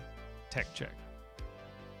a tech check.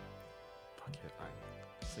 Fuck it.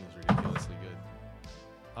 This thing's ridiculously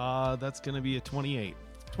good. That's going to be a 28.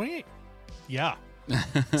 28. Yeah.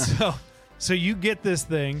 So you get this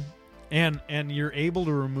thing, and you're able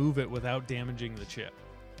to remove it without damaging the chip.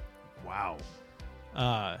 Wow.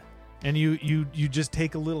 And you just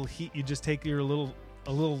take a little heat. You just take a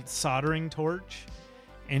little soldering torch,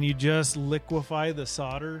 and you just liquefy the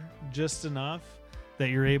solder just enough that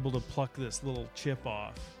you're able to pluck this little chip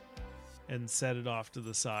off and set it off to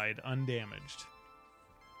the side undamaged.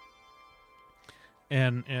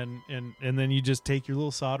 And then you just take your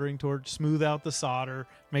little soldering torch, smooth out the solder,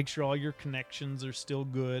 make sure all your connections are still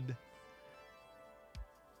good.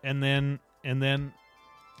 And then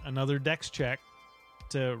another dex check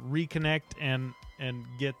to reconnect and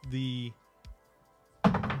get the...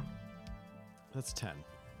 That's 10.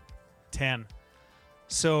 10.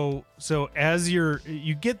 So as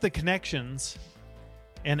you get the connections,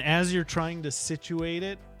 and as you're trying to situate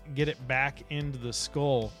it, get it back into the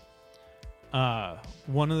skull,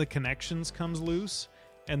 one of the connections comes loose,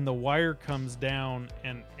 and the wire comes down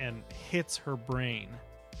and hits her brain,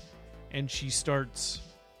 and she starts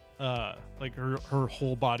like her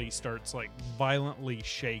whole body starts like violently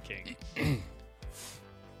shaking.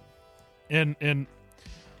 and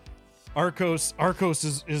Arcos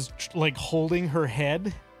is like holding her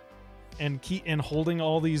head and holding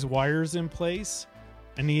all these wires in place.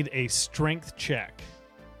 I need a strength check.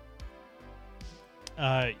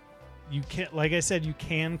 You can't, like I said, you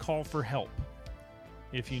can call for help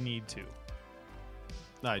if you need to.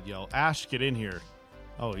 I'd yell, Ash, get in here.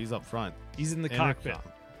 Oh, he's up front. He's in the cockpit.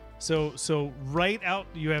 So right out,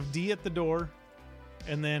 you have D at the door,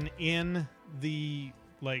 and then in the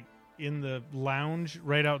lounge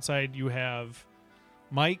right outside you have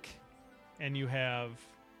Mike, and you have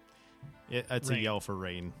It's Rain. a yell for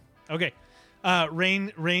Rain. Okay.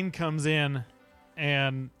 Rain comes in,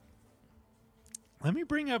 and let me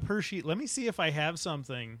bring up her sheet. Let me see if I have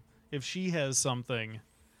something, if she has something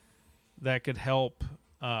that could help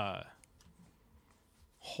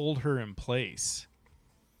hold her in place.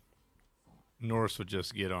 Norse would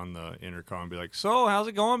just get on the intercom and be like, "So, how's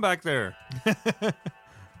it going back there?"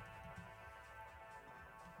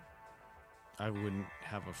 I wouldn't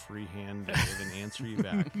have a free hand to even answer you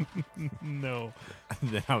back. No.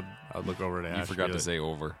 Then I'd look over at Ash. You forgot to say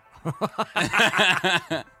over.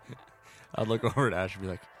 I'd look over at Ash and be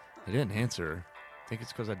like, "I didn't answer. Think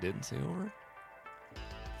it's because I didn't say over."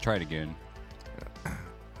 Try it again.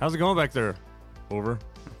 How's it going back there? Over.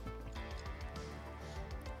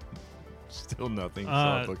 Still nothing. So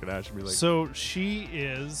I'd look at Ash and be like, so she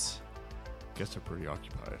is. guess they're pretty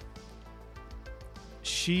occupied.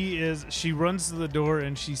 She runs to the door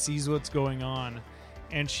and she sees what's going on,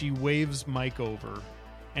 and she waves Mike over.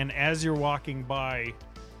 And as you're walking by,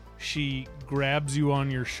 she grabs you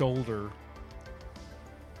on your shoulder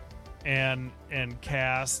and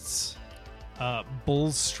casts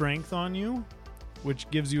Bull's Strength on you, which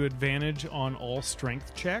gives you advantage on all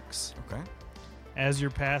strength checks. Okay. As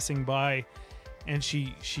you're passing by, and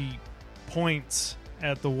she points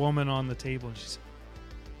at the woman on the table and she says,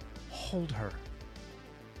 "Hold her."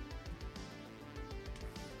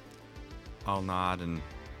 I'll nod and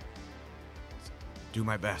do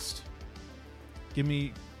my best. Give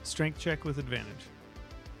me strength check with advantage.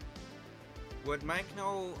 Would Mike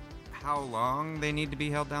know how long they need to be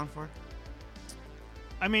held down for?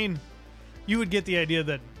 I mean, you would get the idea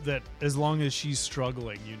that as long as she's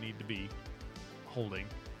struggling, you need to be holding.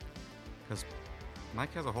 Because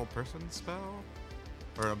Mike has a whole person spell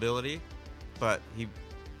or ability, but in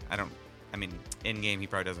game he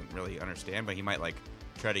probably doesn't really understand, but he might like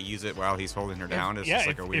try to use it while he's holding her down. It's just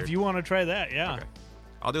like a weird. If you want to try that, yeah. Okay.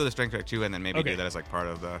 I'll do the strength check too, and then maybe Okay. do that as like part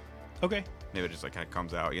of the. Okay. Maybe it just like kind of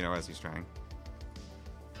comes out, as he's trying.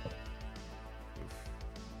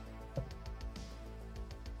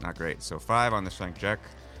 Not great. So 5 on the strength check.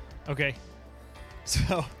 Okay.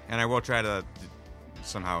 So And I will try to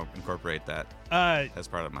somehow incorporate that as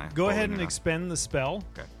part of my. go ahead holding and it on. expend the spell.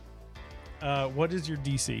 Okay. What is your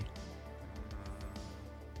DC?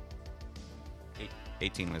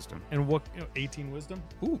 18 wisdom. And what? 18 wisdom?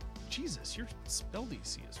 Ooh, Jesus, your spell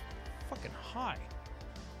DC is fucking high.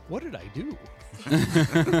 What did I do?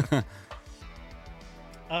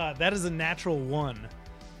 That is a natural 1.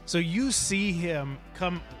 So you see him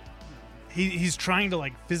come. He's trying to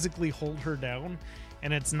like physically hold her down,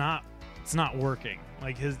 and it's not working.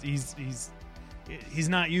 Like he's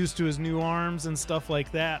not used to his new arms and stuff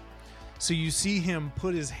like that. So you see him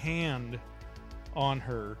put his hand on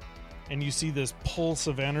her, and you see this pulse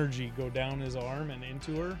of energy go down his arm and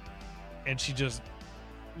into her, and she just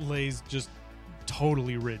lays just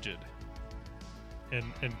totally rigid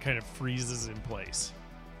and kind of freezes in place.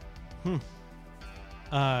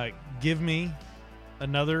 Give me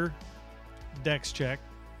another dex check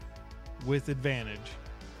with advantage.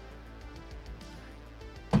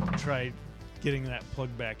 Try getting that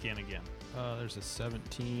plug back in again. There's a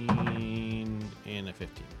 17 and a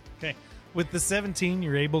 15. Okay. With the 17,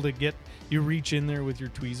 you're able to you reach in there with your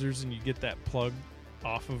tweezers and you get that plug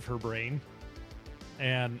off of her brain,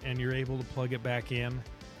 and you're able to plug it back in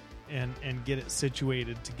and get it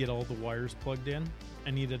situated to get all the wires plugged in.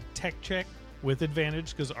 I need a tech check with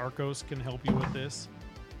advantage because Arcos can help you with this.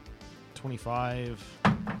 25,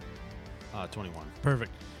 21.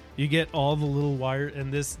 Perfect. You get all the little wire,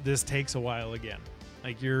 and this takes a while again.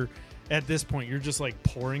 Like at this point, you're just like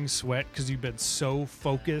pouring sweat because you've been so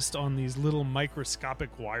focused on these little microscopic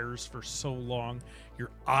wires for so long.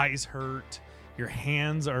 Your eyes hurt, your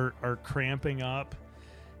hands are cramping up,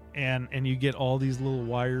 and you get all these little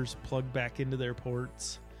wires plugged back into their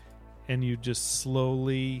ports, and you just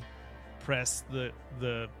slowly press the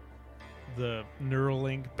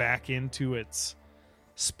Neuralink back into its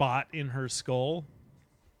spot in her skull,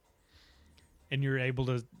 and you're able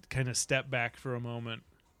to kind of step back for a moment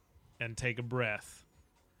and take a breath,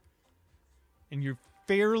 and you're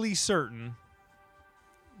fairly certain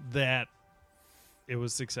that it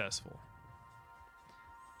was successful.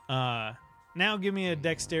 Now give me a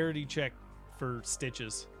dexterity check for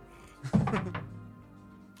stitches.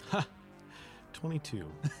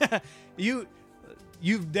 22.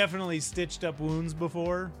 You've definitely stitched up wounds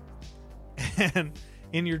before, and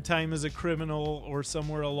in your time as a criminal or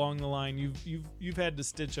somewhere along the line, you've had to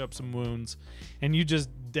stitch up some wounds, and you just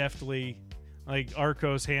deftly, like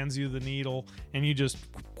Arcos hands you the needle, and you just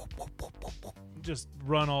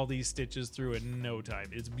run all these stitches through in no time.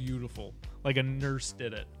 It's beautiful, like a nurse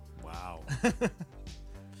did it. Wow.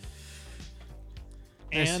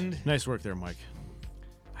 And nice work there, Mike.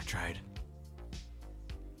 I tried.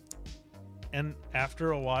 And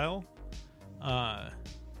after a while,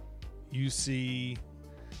 you see,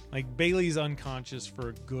 like, Bailey's unconscious for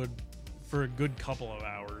a good for a good couple of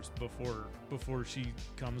hours before she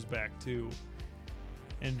comes back to,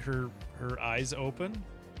 and her eyes open,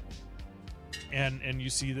 and you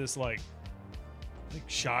see this like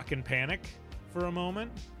shock and panic for a moment,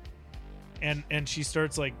 and she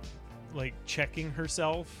starts like checking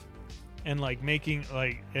herself and like making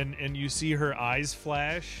like and you see her eyes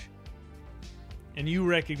flash, and you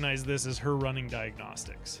recognize this as her running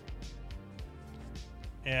diagnostics.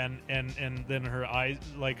 And then her eyes,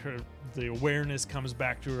 like the awareness comes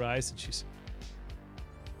back to her eyes, and she's,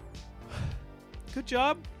 good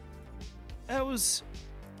job. That was,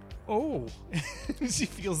 oh. She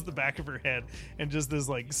feels the back of her head and just this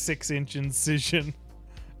like 6-inch incision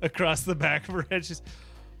across the back of her head. She's,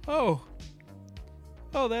 oh,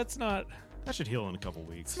 that's not. That should heal in a couple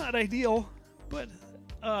weeks. It's not ideal, but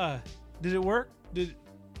did it work? Did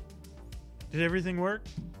everything work?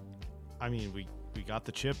 I mean, we got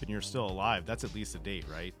the chip and you're still alive. That's at least a date,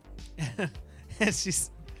 right? And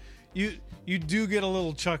she's, you do get a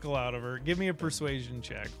little chuckle out of her. Give me a persuasion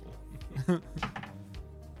check.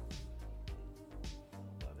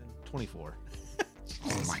 24.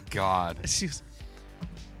 Oh my god. She's,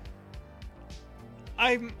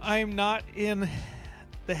 I'm not in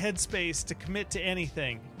the headspace to commit to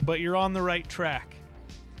anything, but you're on the right track.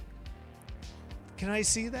 Can I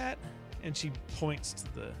see that? And she points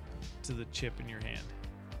to the chip in your hand.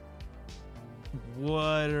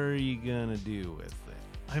 What are you gonna do with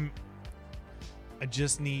it? I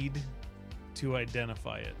just need to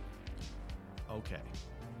identify it. Okay.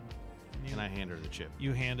 Can I hand her the chip?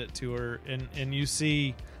 You hand it to her, and you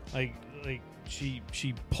see like she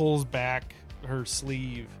pulls back her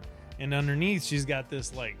sleeve, and underneath she's got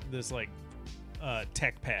this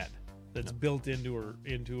tech pad that's built into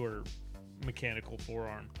her mechanical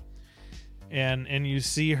forearm. And you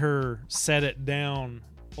see her set it down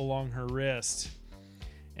along her wrist,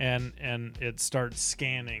 and it starts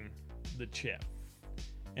scanning the chip,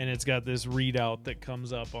 and it's got this readout that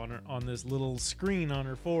comes up on this little screen on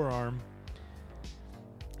her forearm,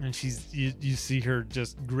 and you see her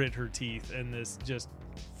just grit her teeth, and this just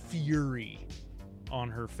fury on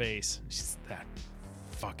her face. She's that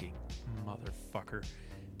fucking motherfucker,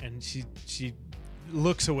 and she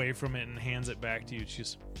looks away from it and hands it back to you.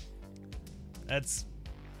 She's,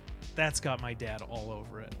 that's got my dad all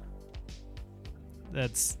over it.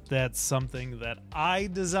 That's something that I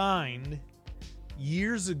designed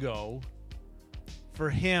years ago for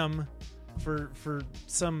him for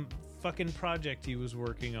some fucking project he was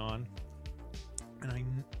working on, and I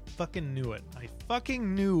fucking knew it. I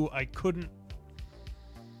fucking knew I couldn't.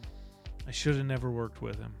 I should have never worked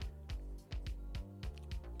with him.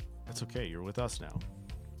 That's okay. You're with us now.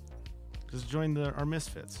 Just join our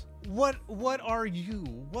misfits. What are you?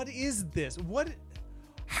 What is this?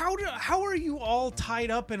 How are you all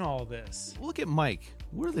tied up in all this? Look at Mike.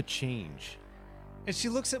 We're the change. And she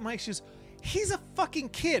looks at Mike. She goes, he's a fucking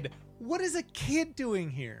kid. What is a kid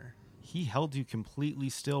doing here? He held you completely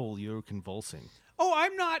still while you were convulsing. Oh,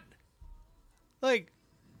 I'm not. Like,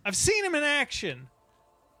 I've seen him in action.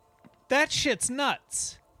 That shit's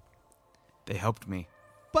nuts. They helped me.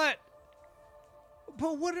 But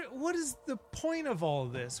what is the point of all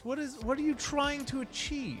this? What are you trying to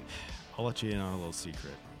achieve? I'll let you in on a little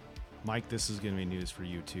secret. Mike, this is going to be news for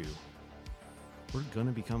you too. We're going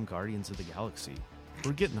to become Guardians of the Galaxy.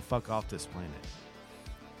 We're getting the fuck off this planet.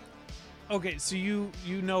 Okay, so you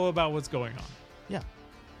know about what's going on. Yeah.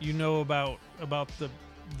 You know about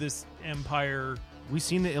this empire. We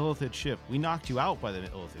seen the Illithid ship. We knocked you out by the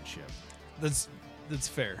Illithid ship. That's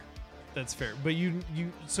fair. That's fair. But you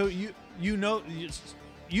know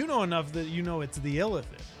enough that you know it's the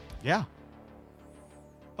Illithid. Yeah.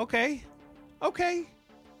 Okay.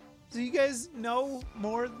 So you guys know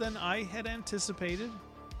more than I had anticipated.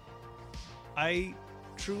 I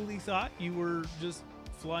truly thought you were just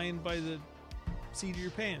flying by the seat of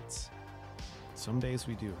your pants. Some days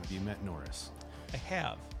we do. Have you met Norris? I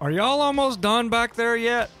have. Are y'all almost done back there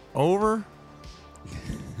yet? Over?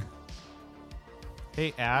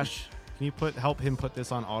 Hey, Ash, can you help him put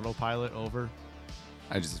this on autopilot? Over.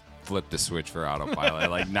 I just flipped the switch for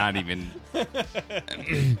autopilot, like not even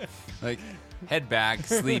like head back,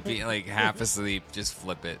 sleepy, like half asleep, just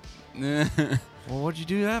flip it. Well, what'd you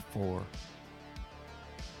do that for?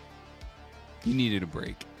 You needed a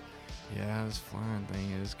break. Yeah, this flying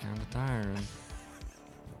thing is kind of tiring.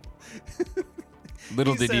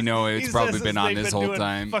 Little did he know it's probably been on this whole doing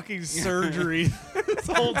time. Fucking surgery this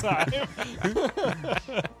whole time.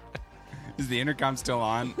 Is the intercom still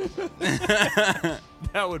on?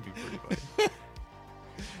 That would be pretty funny.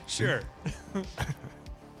 Sure.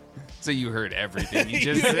 So you heard everything you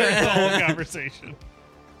just You heard said. the whole conversation.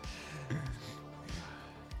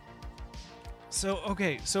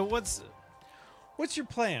 So what's your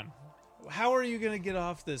plan? How are you gonna get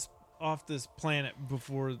off this planet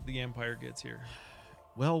before the Empire gets here?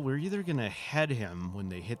 Well, we're either going to head him when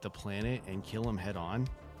they hit the planet and kill him head on.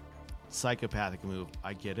 Psychopathic move.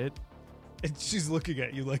 I get it. And she's looking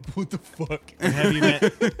at you like, what the fuck?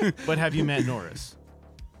 But have you met Norris?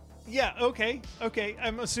 Yeah, okay.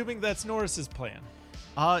 I'm assuming that's Norris's plan.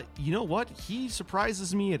 You know what? He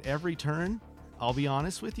surprises me at every turn. I'll be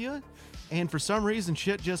honest with you. And for some reason,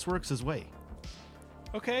 shit just works his way.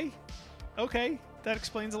 Okay. That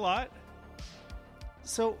explains a lot.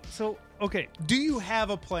 So, okay. Do you have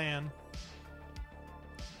a plan?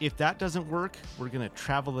 If that doesn't work, we're going to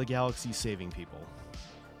travel the galaxy saving people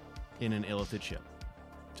in an illithid ship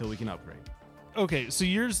till we can upgrade. Okay, so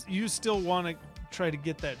you still want to try to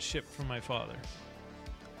get that ship from my father?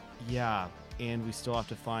 Yeah, and we still have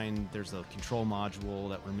to find, there's a control module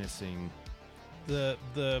that we're missing. The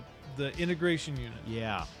integration unit.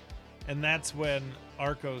 Yeah. And that's when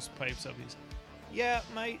Arcos pipes up. He's, yeah,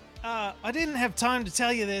 mate. I didn't have time to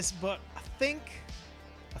tell you this, but I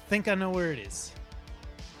think I know where it is.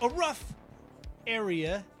 A rough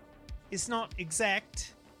area. It's not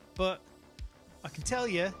exact, but I can tell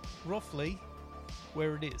you roughly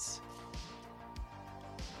where it is.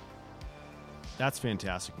 That's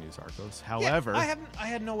fantastic news, Arcos. Yeah, However, I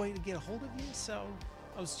had no way to get a hold of you, so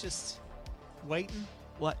I was just waiting.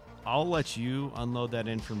 I'll let you unload that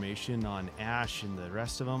information on Ash and the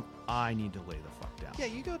rest of them. I need to lay the fuck down. Yeah,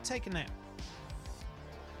 you go take a nap.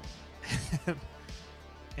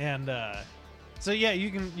 And so yeah,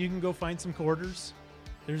 you can go find some quarters.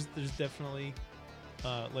 There's definitely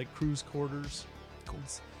like cruise quarters. Cool.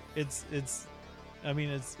 It's I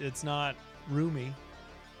mean it's not roomy,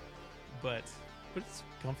 but it's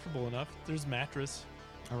comfortable enough. There's a mattress.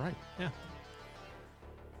 All right.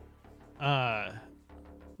 Yeah.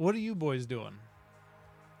 What are you boys doing?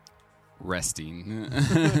 Resting.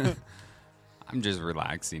 I'm just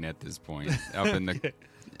relaxing at this point. Up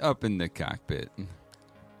in the cockpit.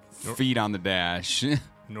 Feet on the dash.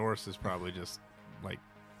 Norris is probably just like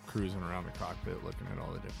cruising around the cockpit, looking at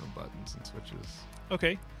all the different buttons and switches.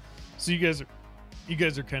 Okay, so you guys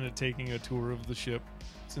are kind of taking a tour of the ship,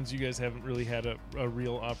 since you guys haven't really had a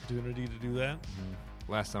real opportunity to do that.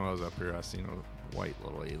 Mm-hmm. Last time I was up here, I seen a white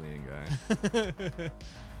little alien guy.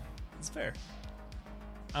 It's fair.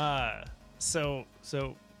 So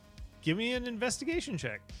give me an investigation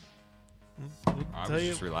check. I was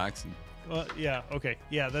just relaxing. Yeah, okay.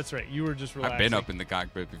 Yeah, that's right. You were just relaxing. I've been up in the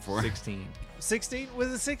cockpit before. 16. 16?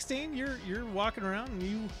 With a 16, you're walking around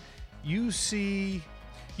and you see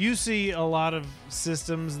a lot of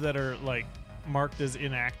systems that are like marked as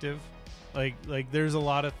inactive. Like there's a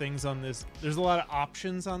lot of things on this. There's a lot of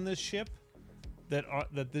options on this ship that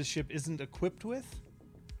this ship isn't equipped with.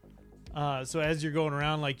 So as you're going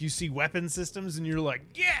around, like you see weapon systems and you're like,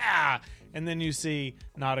 yeah, and then you see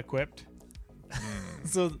not equipped.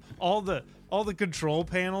 So all the control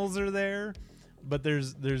panels are there, but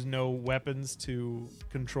there's no weapons to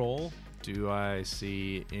control. Do I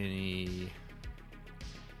see any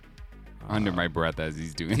Under my breath as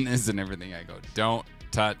he's doing this and everything, I go, don't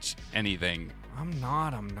touch anything. I'm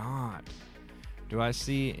not. Do I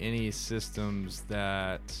see any systems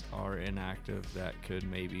that are inactive that could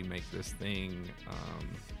maybe make this thing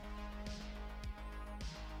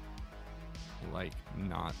like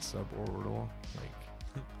not suborbital?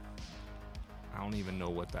 Like, I don't even know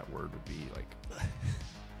what that word would be. Like,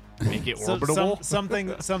 make it orbitable?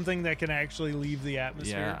 Something that can actually leave the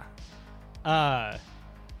atmosphere. Yeah.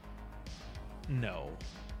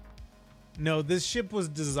 No, this ship was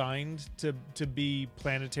designed to be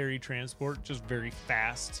planetary transport, just very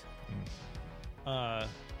fast.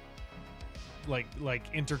 Like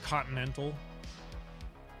intercontinental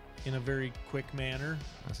in a very quick manner.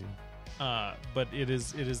 I see. But it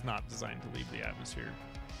is not designed to leave the atmosphere.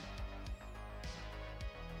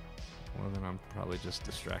 Well, then I'm probably just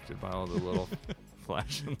distracted by all the little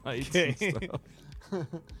flashing lights Okay. and stuff.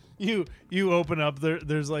 You open up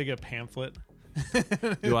there's like a pamphlet.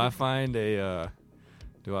 Do I find a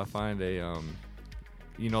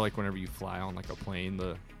you know, like whenever you fly on like a plane,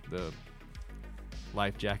 the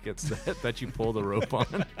life jackets that you pull the rope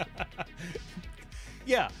on?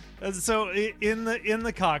 Yeah. So in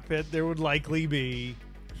the cockpit there would likely be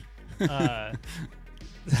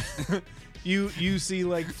you see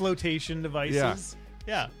like flotation devices.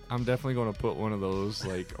 Yeah. I'm definitely going to put one of those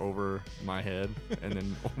like over my head and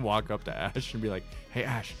then walk up to Ash and be like, "Hey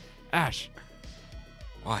Ash,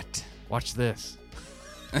 What? watch this."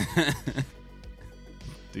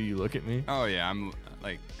 Do you look at me? Oh, yeah, I'm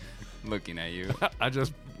like looking at you. I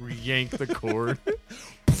just yank the cord.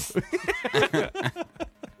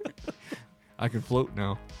 I can float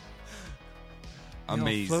now.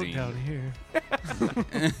 Amazing. Float down here.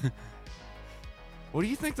 What do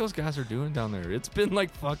you think those guys are doing down there? It's been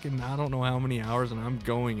like fucking I don't know how many hours, and I'm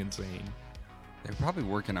going insane. They're probably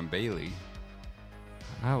working on Bailey.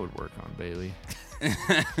 I would work on Bailey.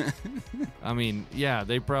 I mean, yeah,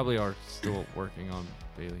 they probably are still working on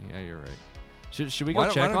Bailey. Yeah, you're right. Should we go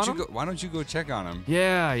check on him? Why don't you go check on him?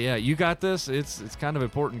 Yeah. You got this. It's kind of an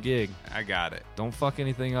important gig. I got it. Don't fuck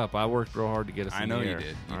anything up. I worked real hard to get us I in know the you air.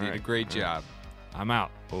 did. You All did right, a great all right. job. I'm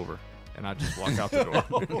out. Over. And I just walk out the door.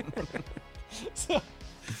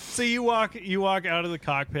 So you walk out of the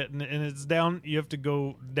cockpit and it's down. You have to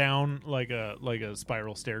go down like a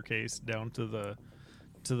spiral staircase down to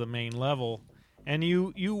the main level, and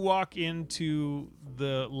you walk into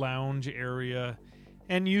the lounge area,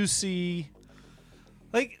 and you see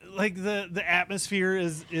like the atmosphere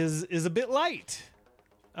is a bit light.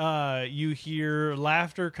 You hear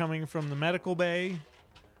laughter coming from the medical bay.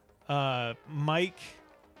 Mike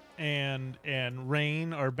and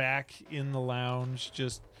Rain are back in the lounge,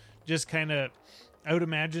 just kind of, I would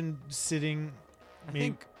imagine, sitting. I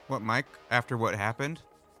think what Mike, after what happened,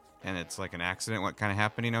 and it's like an accident, what kind of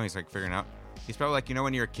happened, he's like figuring out. He's probably like,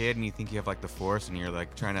 when you're a kid and you think you have like the force and you're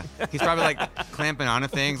like trying to, he's probably like clamping onto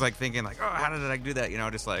things, like thinking like, oh, how did I do that?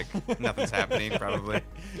 Just like nothing's happening probably.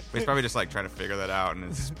 But he's probably just like trying to figure that out, and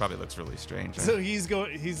it probably looks really strange. So he's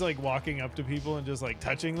like walking up to people and just like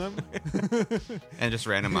touching them. And just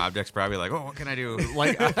random objects, probably like, oh, what can I do?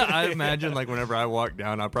 Like I imagine, like whenever I walk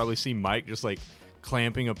down, I'll probably see Mike just like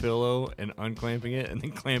clamping a pillow and unclamping it, and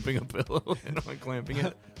then clamping a pillow and unclamping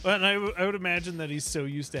it. But I would imagine that he's so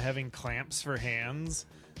used to having clamps for hands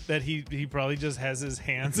that he probably just has his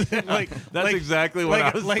hands like That's exactly what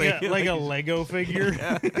I was thinking. Like a Lego figure.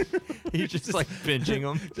 Yeah. He's just like pinching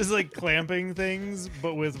them, just like clamping things,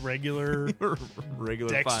 but with regular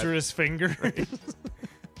dexterous fingers.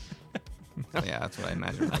 Yeah, that's what I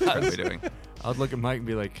imagine Mike's probably doing. I would look at Mike and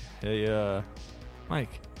be like, "Hey,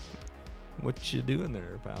 Mike, what you doing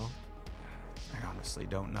there, pal?" I honestly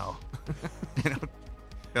don't know.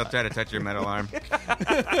 They'll try to touch your metal arm.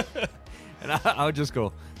 And I would just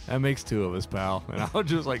go, "That makes two of us, pal." And I would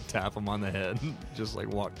just like tap him on the head and just like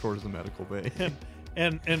walk towards the medical bay.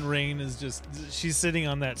 And Rain is she's sitting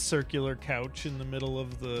on that circular couch in the middle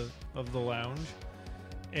of the lounge.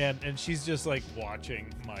 And she's just like watching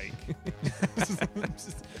Mike.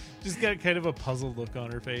 just got kind of a puzzled look on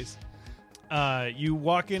her face. You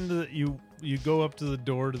walk into you go up to the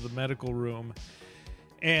door to the medical room,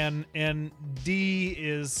 and Dee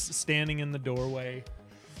is standing in the doorway,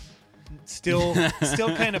 still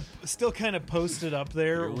kind of posted up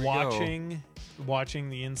there, watching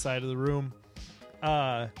the inside of the room.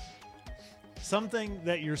 Something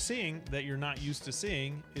that you're seeing that you're not used to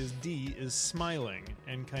seeing is Dee is smiling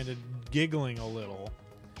and kind of giggling a little.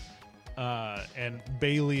 And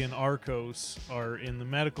Bailey and Arcos are in the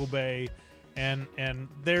medical bay, and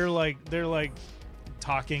they're like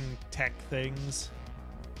talking tech things,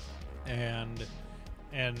 and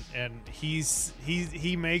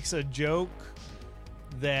he makes a joke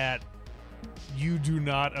that you do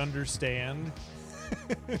not understand.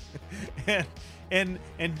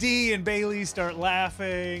 And Dee and Bailey start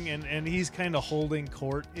laughing, and he's kind of holding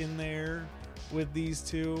court in there with these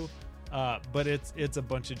two, but it's a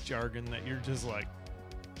bunch of jargon that you're just like,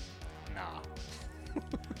 nah.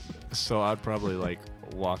 So I'd probably like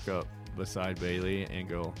walk up beside Bailey and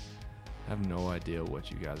go, "I have no idea what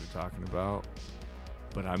you guys are talking about,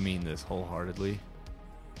 but I mean this wholeheartedly.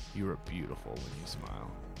 You are beautiful when you smile."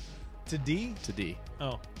 To Dee? To Dee.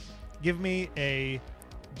 Oh, give me a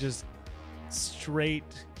just straight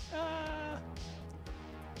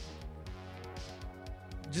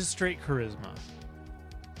charisma,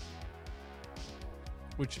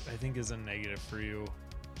 which I think is a negative for you.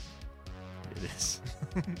 It is.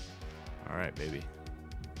 All right, baby.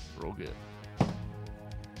 Roll good.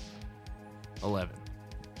 11.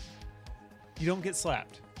 You don't get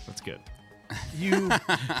slapped. That's good. You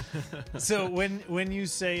so when you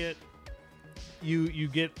say it, you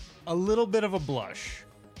get a little bit of a blush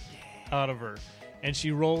out of her, and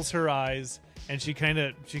she rolls her eyes, and she kind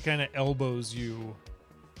of elbows you,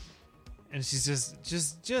 and she's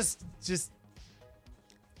just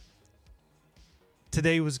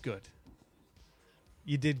today was good.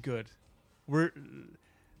 You did good. Were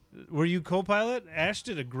you co-pilot? Ash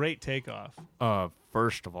did a great takeoff.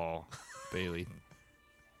 First of all, Bailey,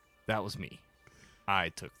 that was me. I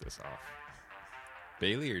took this off.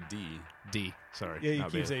 Bailey or D? D. Sorry. Yeah, you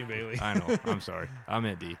not keep Bailey. saying Bailey. I know. I'm sorry. I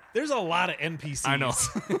meant D. There's a lot of NPCs. I know.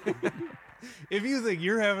 If you think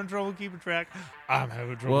you're having trouble keeping track, I'm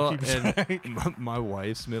having trouble keeping track. My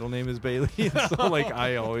wife's middle name is Bailey, so like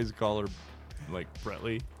I always call her like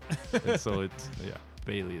Bretley, and so it's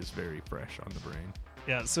Bailey is very fresh on the brain.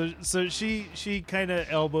 Yeah, so she kind of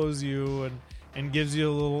elbows you and gives you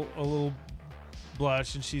a little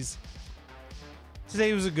blush, and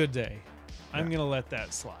today was a good day. I'm gonna let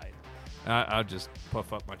that slide. I'll just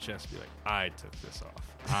puff up my chest and be like, I took this off.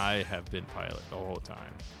 I have been pilot the whole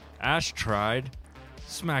time. Ash tried,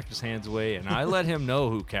 smacked his hands away, and I let him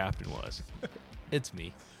know who captain was. It's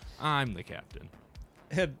me. I'm the captain.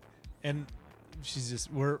 And she's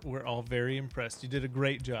just we're all very impressed. You did a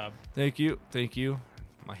great job. Thank you.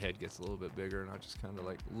 My head gets a little bit bigger, and I just kind of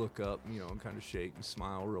like look up, and kind of shake and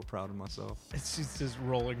smile, real proud of myself. She's just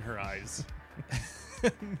rolling her eyes.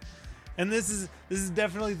 And this is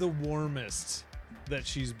definitely the warmest that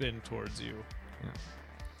she's been towards you. Yeah.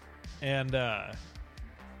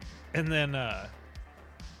 And then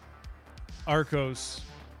Arcos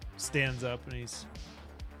stands up and he's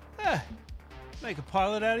make a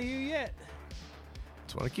pilot out of you yet.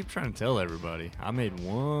 That's what I keep trying to tell everybody. I made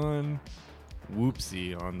one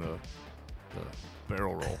whoopsie on the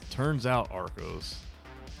barrel roll. Turns out, Arcos,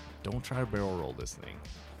 don't try to barrel roll this thing.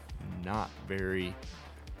 Not very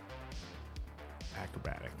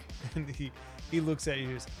acrobatic. And he looks at you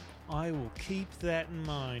and says, I will keep that in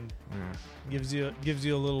mind. Yeah. Gives you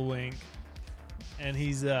a little wink. And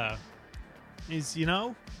he's I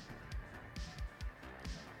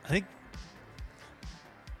think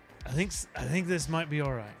this might be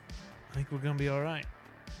all right. I think we're gonna be all right.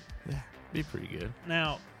 Yeah, be pretty good.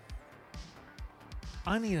 Now,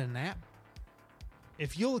 I need a nap.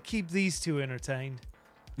 If you'll keep these two entertained,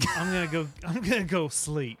 I'm gonna go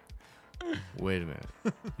sleep. Wait a minute.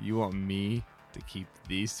 You want me to keep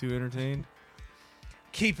these two entertained?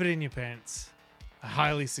 Keep it in your pants. I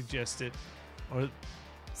highly suggest it, or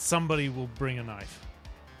somebody will bring a knife.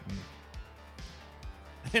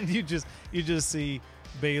 And you just see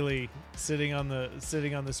Bailey sitting on the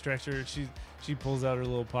stretcher. She pulls out her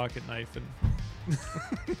little pocket knife and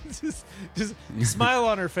just smile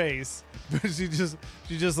on her face, but she just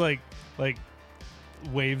like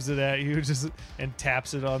waves it at you and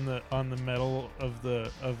taps it on the metal of the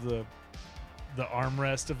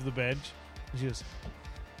armrest of the bench. And she goes,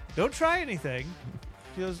 "Don't try anything."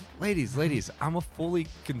 She goes, Ladies, I'm a fully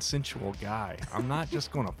consensual guy. I'm not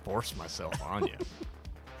just going to force myself on you.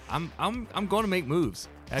 I'm going to make moves.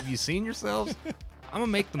 Have you seen yourselves? I'm going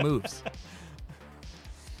to make the moves.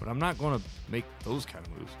 But I'm not going to make those kind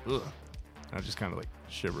of moves. Ugh. I just kind of like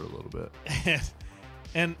shiver a little bit.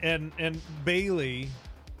 and Bailey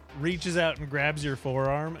reaches out and grabs your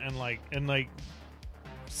forearm and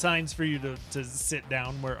signs for you to sit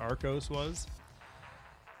down where Arcos was.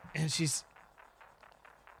 And she's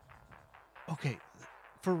okay,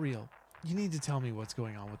 for real. You need to tell me what's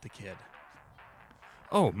going on with the kid.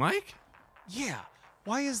 Oh, Mike? Yeah.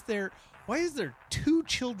 Why is there two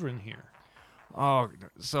children here? Oh,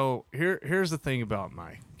 so here's the thing about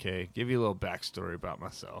Mike, okay? Give you a little backstory about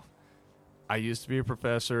myself. I used to be a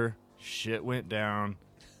professor. Shit went down.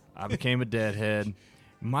 I became a deadhead.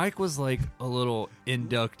 Mike was like a little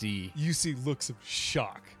inductee. You see looks of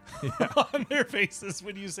shock on their faces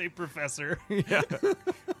when you say professor. Yeah.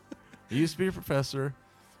 He used to be a professor.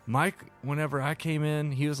 Mike, whenever I came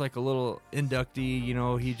in, he was like a little inductee.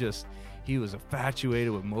 He was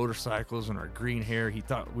infatuated with motorcycles and our green hair. He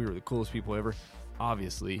thought we were the coolest people ever.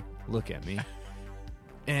 Obviously, look at me.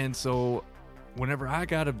 And so whenever I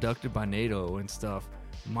got abducted by NATO and stuff,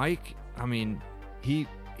 Mike, I mean, he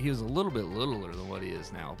was a little bit littler than what he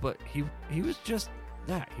is now, but he was just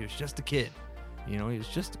that. He was just a kid. He was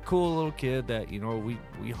just a cool little kid that,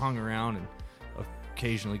 we hung around and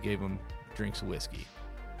occasionally gave him drinks of whiskey.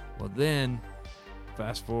 Well, then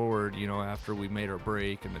fast forward, after we made our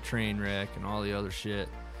break and the train wreck and all the other shit,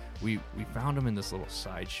 we found him in this little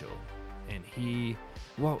sideshow. And you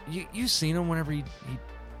seen him whenever he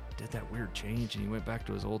did that weird change and he went back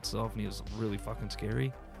to his old self and he was really fucking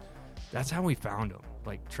scary. That's how we found him,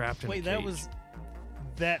 like trapped in a cage.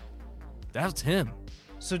 That was him.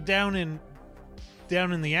 So down in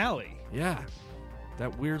the alley. Yeah.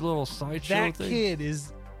 That weird little sideshow thing. That kid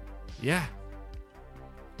is... Yeah.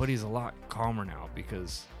 But he's a lot calmer now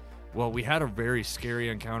because, we had a very scary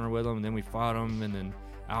encounter with him, and then we fought him, and then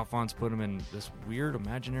Alfonso put him in this weird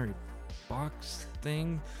imaginary box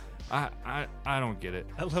thing. I don't get it.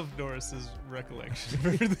 I love Doris's recollection of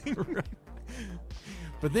everything.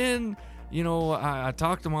 But then, I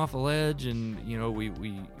talked him off a ledge, and,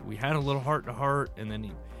 we had a little heart-to-heart, and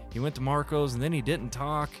then he went to Marco's, and then he didn't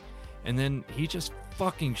talk. And then he just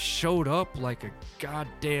fucking showed up like a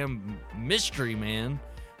goddamn mystery man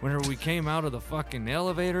whenever we came out of the fucking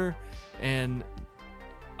elevator. And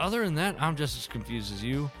other than that, I'm just as confused as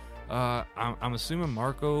you. I'm assuming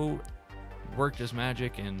Marco worked his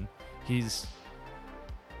magic and he's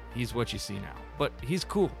what you see now. But he's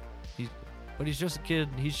cool. He's just a kid.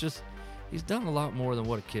 He's done a lot more than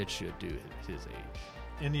what a kid should do at his age.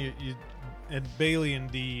 And you and Bailey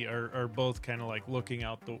and Dee are both kind of like looking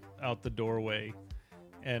out the doorway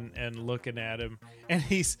and looking at him. And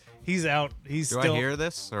he's out. He's Do still. I hear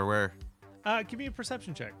this or where? Give me a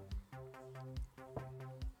perception check.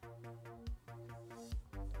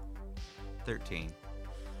 13.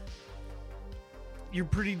 You're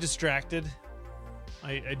pretty distracted.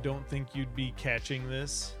 I don't think you'd be catching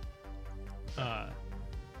this.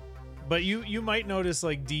 But you might notice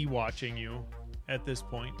like Dee watching you at this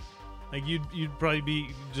point. Like you'd probably be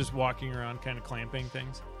just walking around kind of clamping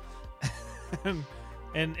things.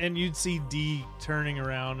 and you'd see Dee turning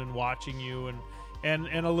around and watching you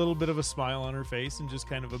and a little bit of a smile on her face and just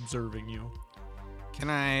kind of observing you. Can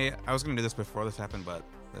I was going to do this before this happened, but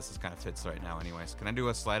this is kind of fits right now anyways. Can I do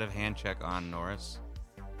a sleight of hand check on Norris?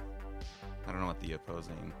 I don't know what the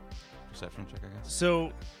opposing perception check, I guess.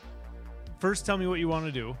 So first tell me what you want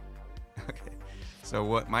to do. Okay. So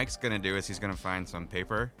what Mike's going to do is he's going to find some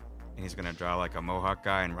paper and he's going to draw like a Mohawk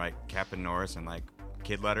guy and write Captain Norris in like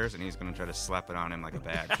kid letters, and he's going to try to slap it on him like a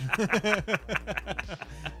badge.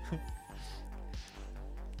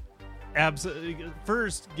 Absolutely.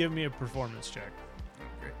 First, give me a performance check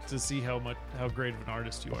Great. to see how great of an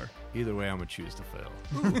artist you are. Either way, I'm going to choose to fail.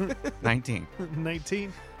 19.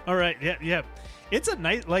 19. All right. Yeah. It's a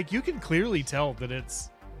nice, like you can clearly tell that it's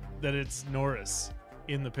Norris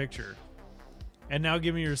in the picture. And now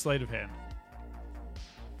give me your sleight of hand.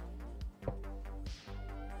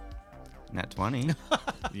 Nat 20.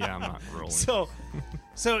 Yeah, I'm not rolling.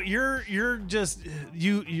 So you're just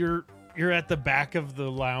you're at the back of the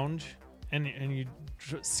lounge and you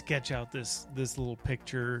sketch out this little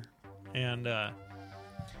picture and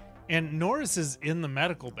Norris is in the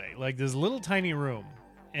medical bay, like this little tiny room,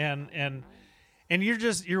 and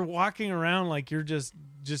you're walking around like you're just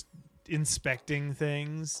inspecting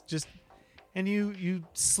things, and you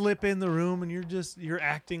slip in the room and you're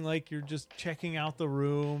acting like you're just checking out the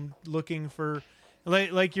room, looking for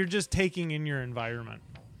like you're just taking in your environment.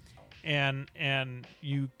 And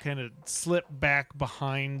you kind of slip back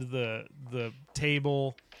behind the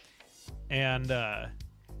table and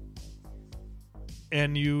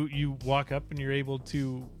you walk up and you're able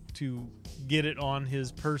to get it on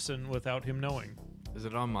his person without him knowing. Is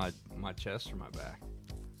it on my chest or my back?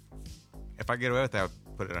 If I get away with that, I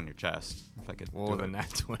would put it on your chest. If I could. Well, do the it. nat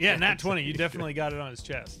 20. Yeah, nat 20. You definitely got it on his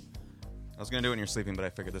chest. I was going to do it when you're sleeping, but I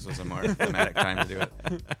figured this was a more thematic time to do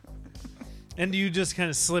it. And do you just kind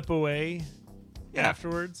of slip away Yeah.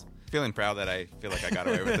 afterwards? Feeling proud that I feel like I got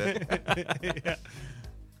away with it. Yeah.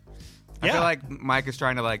 I feel like Mike is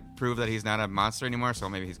trying to like prove that he's not a monster anymore, so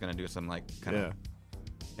maybe he's going to do some like kind of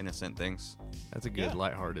innocent things. That's a good, Yeah.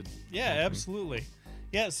 lighthearted. Yeah, absolutely.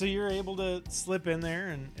 Yeah, so you're able to slip in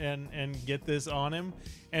there and get this on him,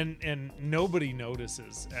 and nobody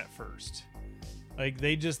notices at first. Like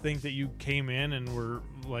they just think that you came in and were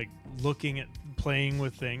like looking at playing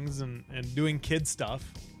with things and doing kid stuff.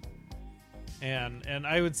 And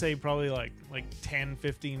I would say probably like 10,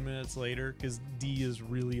 15 minutes later, because Dee is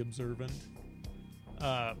really observant.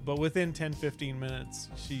 But within 10, 15 minutes,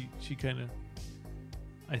 she kind of,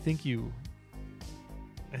 I think he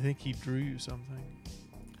drew you something.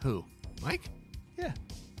 Who? Mike? Yeah.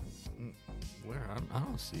 Where? I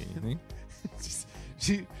don't see anything.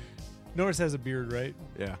 Norris has a beard, right?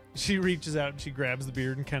 Yeah. She reaches out and she grabs the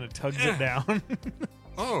beard and kind of tugs it down.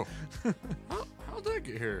 Oh, how'd that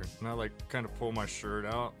get here? And I like kind of pull my shirt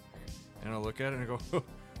out and I look at it and I go, oh,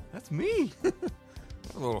 that's me. That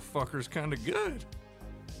little fucker's kind of good.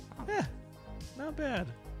 Yeah, not bad.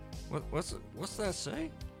 What's that say?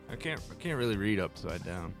 I can't really read upside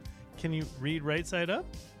down. Can you read right side up?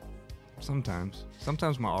 Sometimes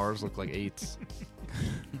my R's look like 8s.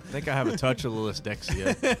 I think I have a touch of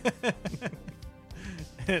dyslexia.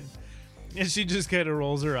 and she just kind of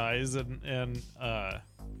rolls her eyes and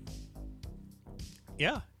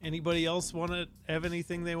yeah. Anybody else want to have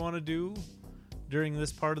anything they want to do during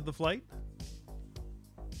this part of the flight?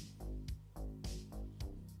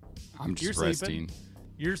 I'm just You're resting. sleeping.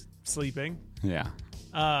 You're sleeping. Yeah.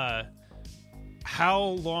 How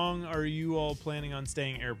long are you all planning on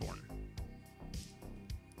staying airborne?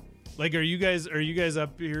 Like, are you guys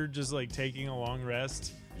up here just like taking a long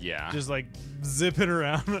rest? Yeah. Just like zipping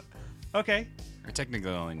around? Okay. I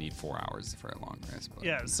technically only need 4 hours for a long rest. But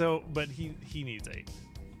Yeah, so, but he needs 8.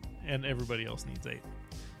 And everybody else needs 8.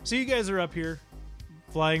 So you guys are up here,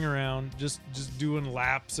 flying around, just doing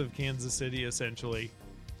laps of Kansas City, essentially.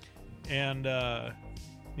 And,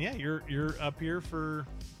 yeah, you're up here for...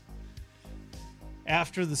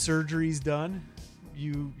 After the surgery's done,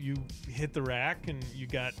 you hit the rack and you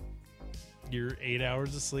got your 8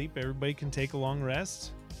 hours of sleep. Everybody can take a long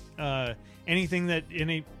rest. Anything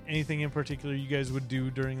in particular you guys would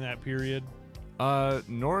do during that period?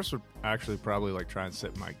 Norris would actually probably like try and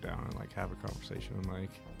sit Mike down and like have a conversation with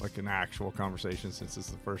Mike, like an actual conversation, since it's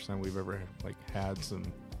the first time we've ever like had some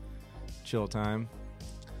chill time.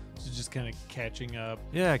 So just kind of catching up.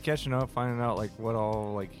 Yeah, catching up, finding out like what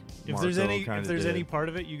all like If Marco there's any did. part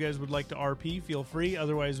of it you guys would like to RP, feel free.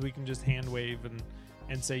 Otherwise, we can just hand wave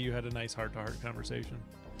and say you had a nice heart-to-heart conversation.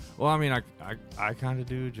 Well, I mean, I kind of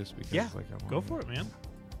do, just because Yeah, like I want go for it, man.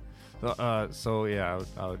 So yeah,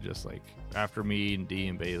 I would just like, after me and Dee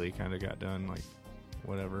and Bailey kind of got done like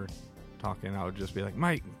whatever talking, I would just be like,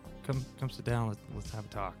 Mike, come sit down, let's have a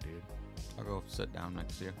talk, dude. I'll go sit down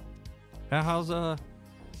next to you.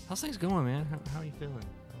 How's things going, man? How are you feeling?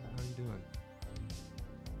 How are you doing?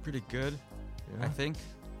 Pretty good, Yeah. I think.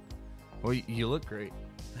 Well, you look great.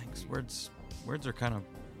 Thanks. Words are kind of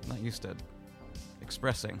not used to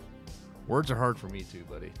expressing. Words are hard for me too,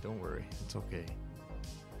 buddy. Don't worry, it's okay.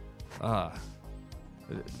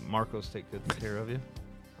 Marcos take good care of you.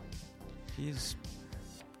 He's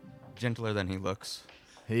gentler than he looks.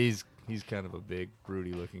 He's kind of a big,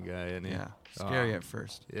 broody looking guy, isn't he? Yeah, scary at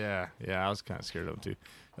first. Yeah, I was kind of scared of him too.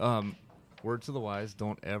 Word to the wise: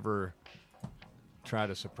 don't ever try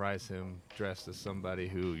to surprise him dressed as somebody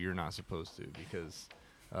who you're not supposed to, because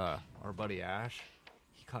our buddy Ash,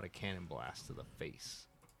 he caught a cannon blast to the face.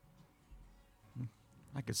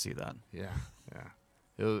 I could see that. Yeah.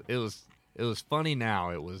 It was funny now.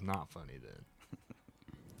 It was not funny then.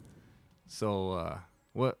 So,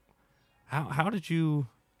 how did you?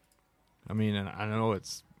 I mean, and I know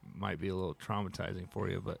might be a little traumatizing for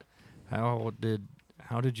you, but how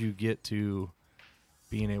did you get to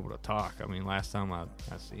being able to talk? I mean, last time I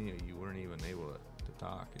seen you, you weren't even able to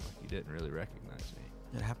talk, and like you didn't really recognize me.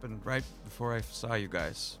 It happened right before I saw you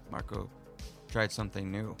guys. Marco tried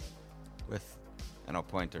something new with, and I'll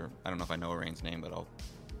point to her. I don't know if I know Rain's name, but I'll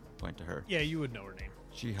point to her. Yeah, you would know her name.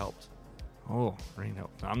 She helped. Oh, Rain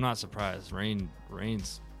helped. I'm not surprised.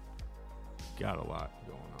 Rain's got a lot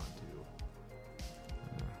going on too.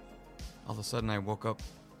 All of a sudden, I woke up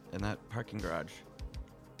in that parking garage.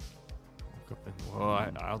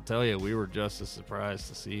 Well, I'll tell you, we were just as surprised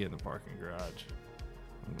to see you in the parking garage.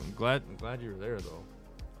 I'm glad you were there, though.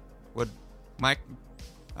 Would Mike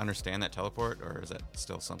understand that teleport, or is that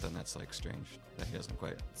still something that's like strange that he doesn't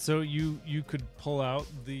quite? So you could pull out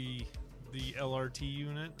the LRT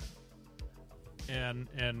unit and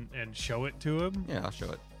show it to him. Yeah, I'll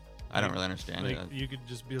show it. I don't really understand Like, it. you could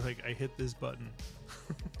just be like, I hit this button.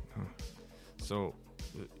 So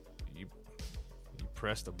you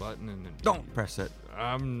press the button and then Don't press it.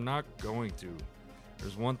 I'm not going to.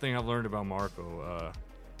 There's one thing I've learned about Marco.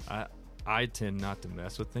 I tend not to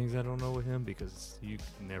mess with things I don't know with him, because you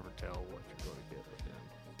can never tell what you're going to get with him.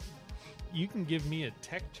 You can give me a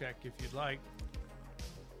tech check if you'd like.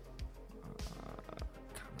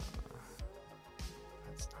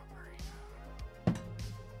 That's not very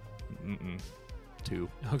good. 2.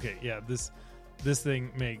 Okay, yeah, this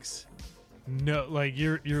thing makes no, like,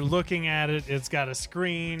 you're looking at it, it's got a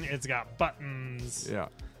screen, it's got buttons. Yeah.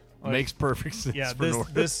 Like, Makes perfect sense. Yeah, for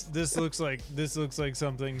Norris. this looks like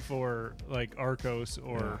something for like Arcos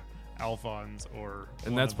or Alfonso or.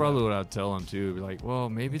 And that's probably what I'd tell him too. Be like, well,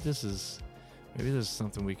 maybe this is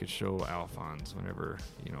something we could show Alfonso whenever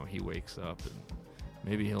he wakes up, and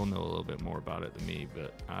maybe he'll know a little bit more about it than me.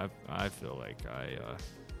 But I feel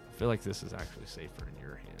like this is actually safer in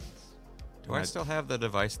your hands. Do I still have the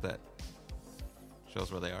device that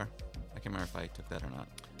shows where they are? I can't remember if I took that or not.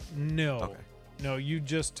 No. Okay. No, you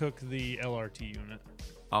just took the LRT unit.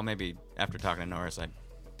 I'll maybe, after talking to Norris,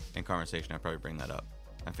 in conversation, I'd probably bring that up.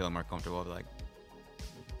 I'm feeling more comfortable. I'll be like,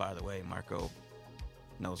 by the way, Marco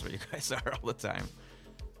knows where you guys are all the time.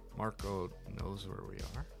 Marco knows where we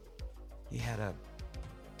are. He had a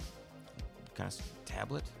kind of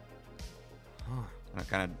tablet. Huh. And I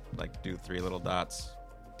kind of like do 3 little dots.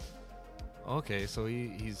 Okay, so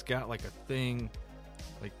he's got like a thing.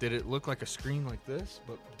 Like, did it look like a screen like this,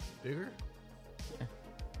 but bigger? Yeah.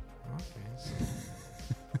 Okay.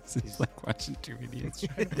 It's like watching 2 idiots.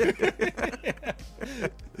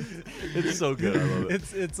 It's so good. I love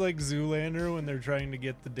it. It's like Zoolander when they're trying to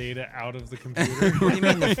get the data out of the computer. What do you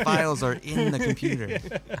mean the files are in the computer?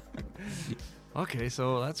 Okay,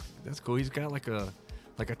 so that's cool. He's got like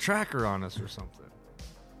a tracker on us or something.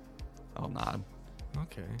 I'll nod.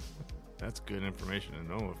 Okay, that's good information to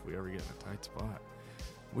know if we ever get in a tight spot.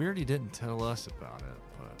 We already didn't tell us about it,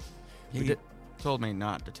 but He told me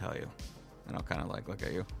not to tell you, and I'll kind of like look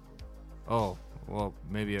at you. oh well,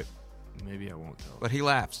 maybe I won't tell. But he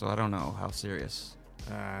laughed, so I don't know how serious.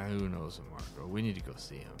 Who knows, Marco? We need to go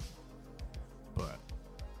see him. But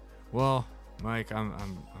well, Mike, I'm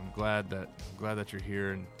glad that you're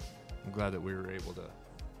here, and I'm glad that we were able to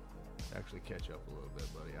actually catch up a little bit,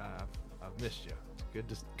 buddy. I've missed you.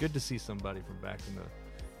 It's good to see somebody from back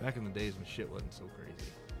in the days when shit wasn't so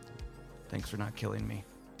crazy. Thanks for not killing me.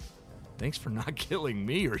 Thanks for not killing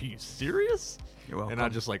me. Are you serious? You're welcome. And I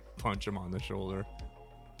just like punch him on the shoulder.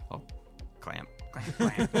 I'll clamp,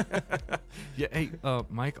 clamp, clamp. Yeah. Hey,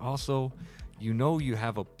 Mike. Also, you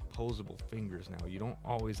have opposable fingers now. You don't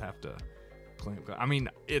always have to clamp. I mean,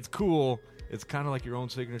 it's cool. It's kind of like your own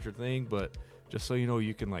signature thing, but just so you know,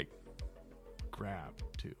 you can like grab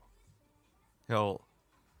too. He'll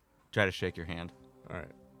try to shake your hand. All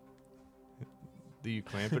right. Do you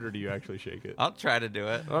clamp it or do you actually shake it? I'll try to do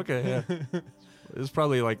it. Okay. Yeah. It's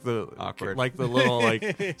probably like the Awkward. like the little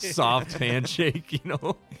like soft handshake,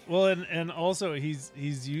 Well, and also he's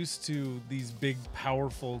used to these big,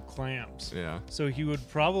 powerful clamps. Yeah. So he would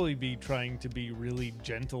probably be trying to be really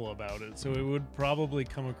gentle about it. So it would probably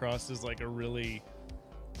come across as like a really,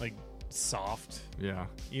 like, soft. Yeah.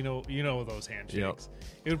 You know those handshakes.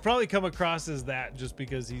 It would probably come across as that just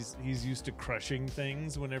because he's used to crushing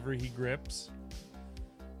things whenever he grips.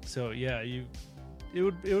 So yeah, it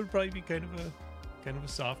would probably be kind of a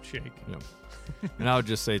soft shake. Yeah. And I would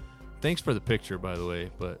just say thanks for the picture, by the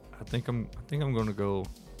way, but I think I'm going to go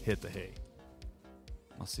hit the hay.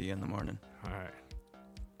 I'll see you in the morning. All right.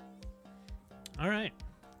 All right.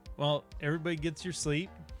 Well, everybody gets your sleep.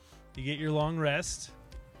 You get your long rest.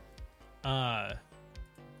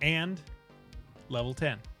 And level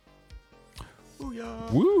 10. Ooh,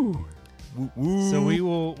 yeah. Woo! So we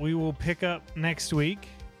will pick up next week,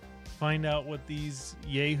 find out what these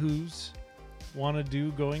yahoos want to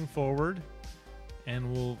do going forward,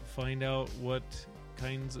 and we'll find out what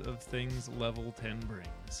kinds of things level 10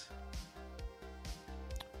 brings.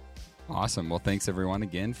 Awesome. Well, thanks everyone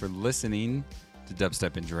again for listening to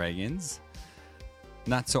Dubstep and Dragons.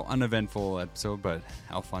 Not so uneventful episode, but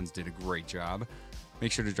Alfonso did a great job.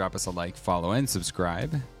 Make sure to drop us a like, follow, and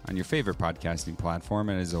subscribe on your favorite podcasting platform.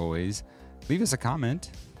 And as always, leave us a comment.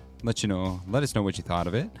 Let us know what you thought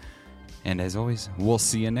of it. And as always, we'll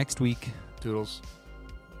see you next week. Toodles.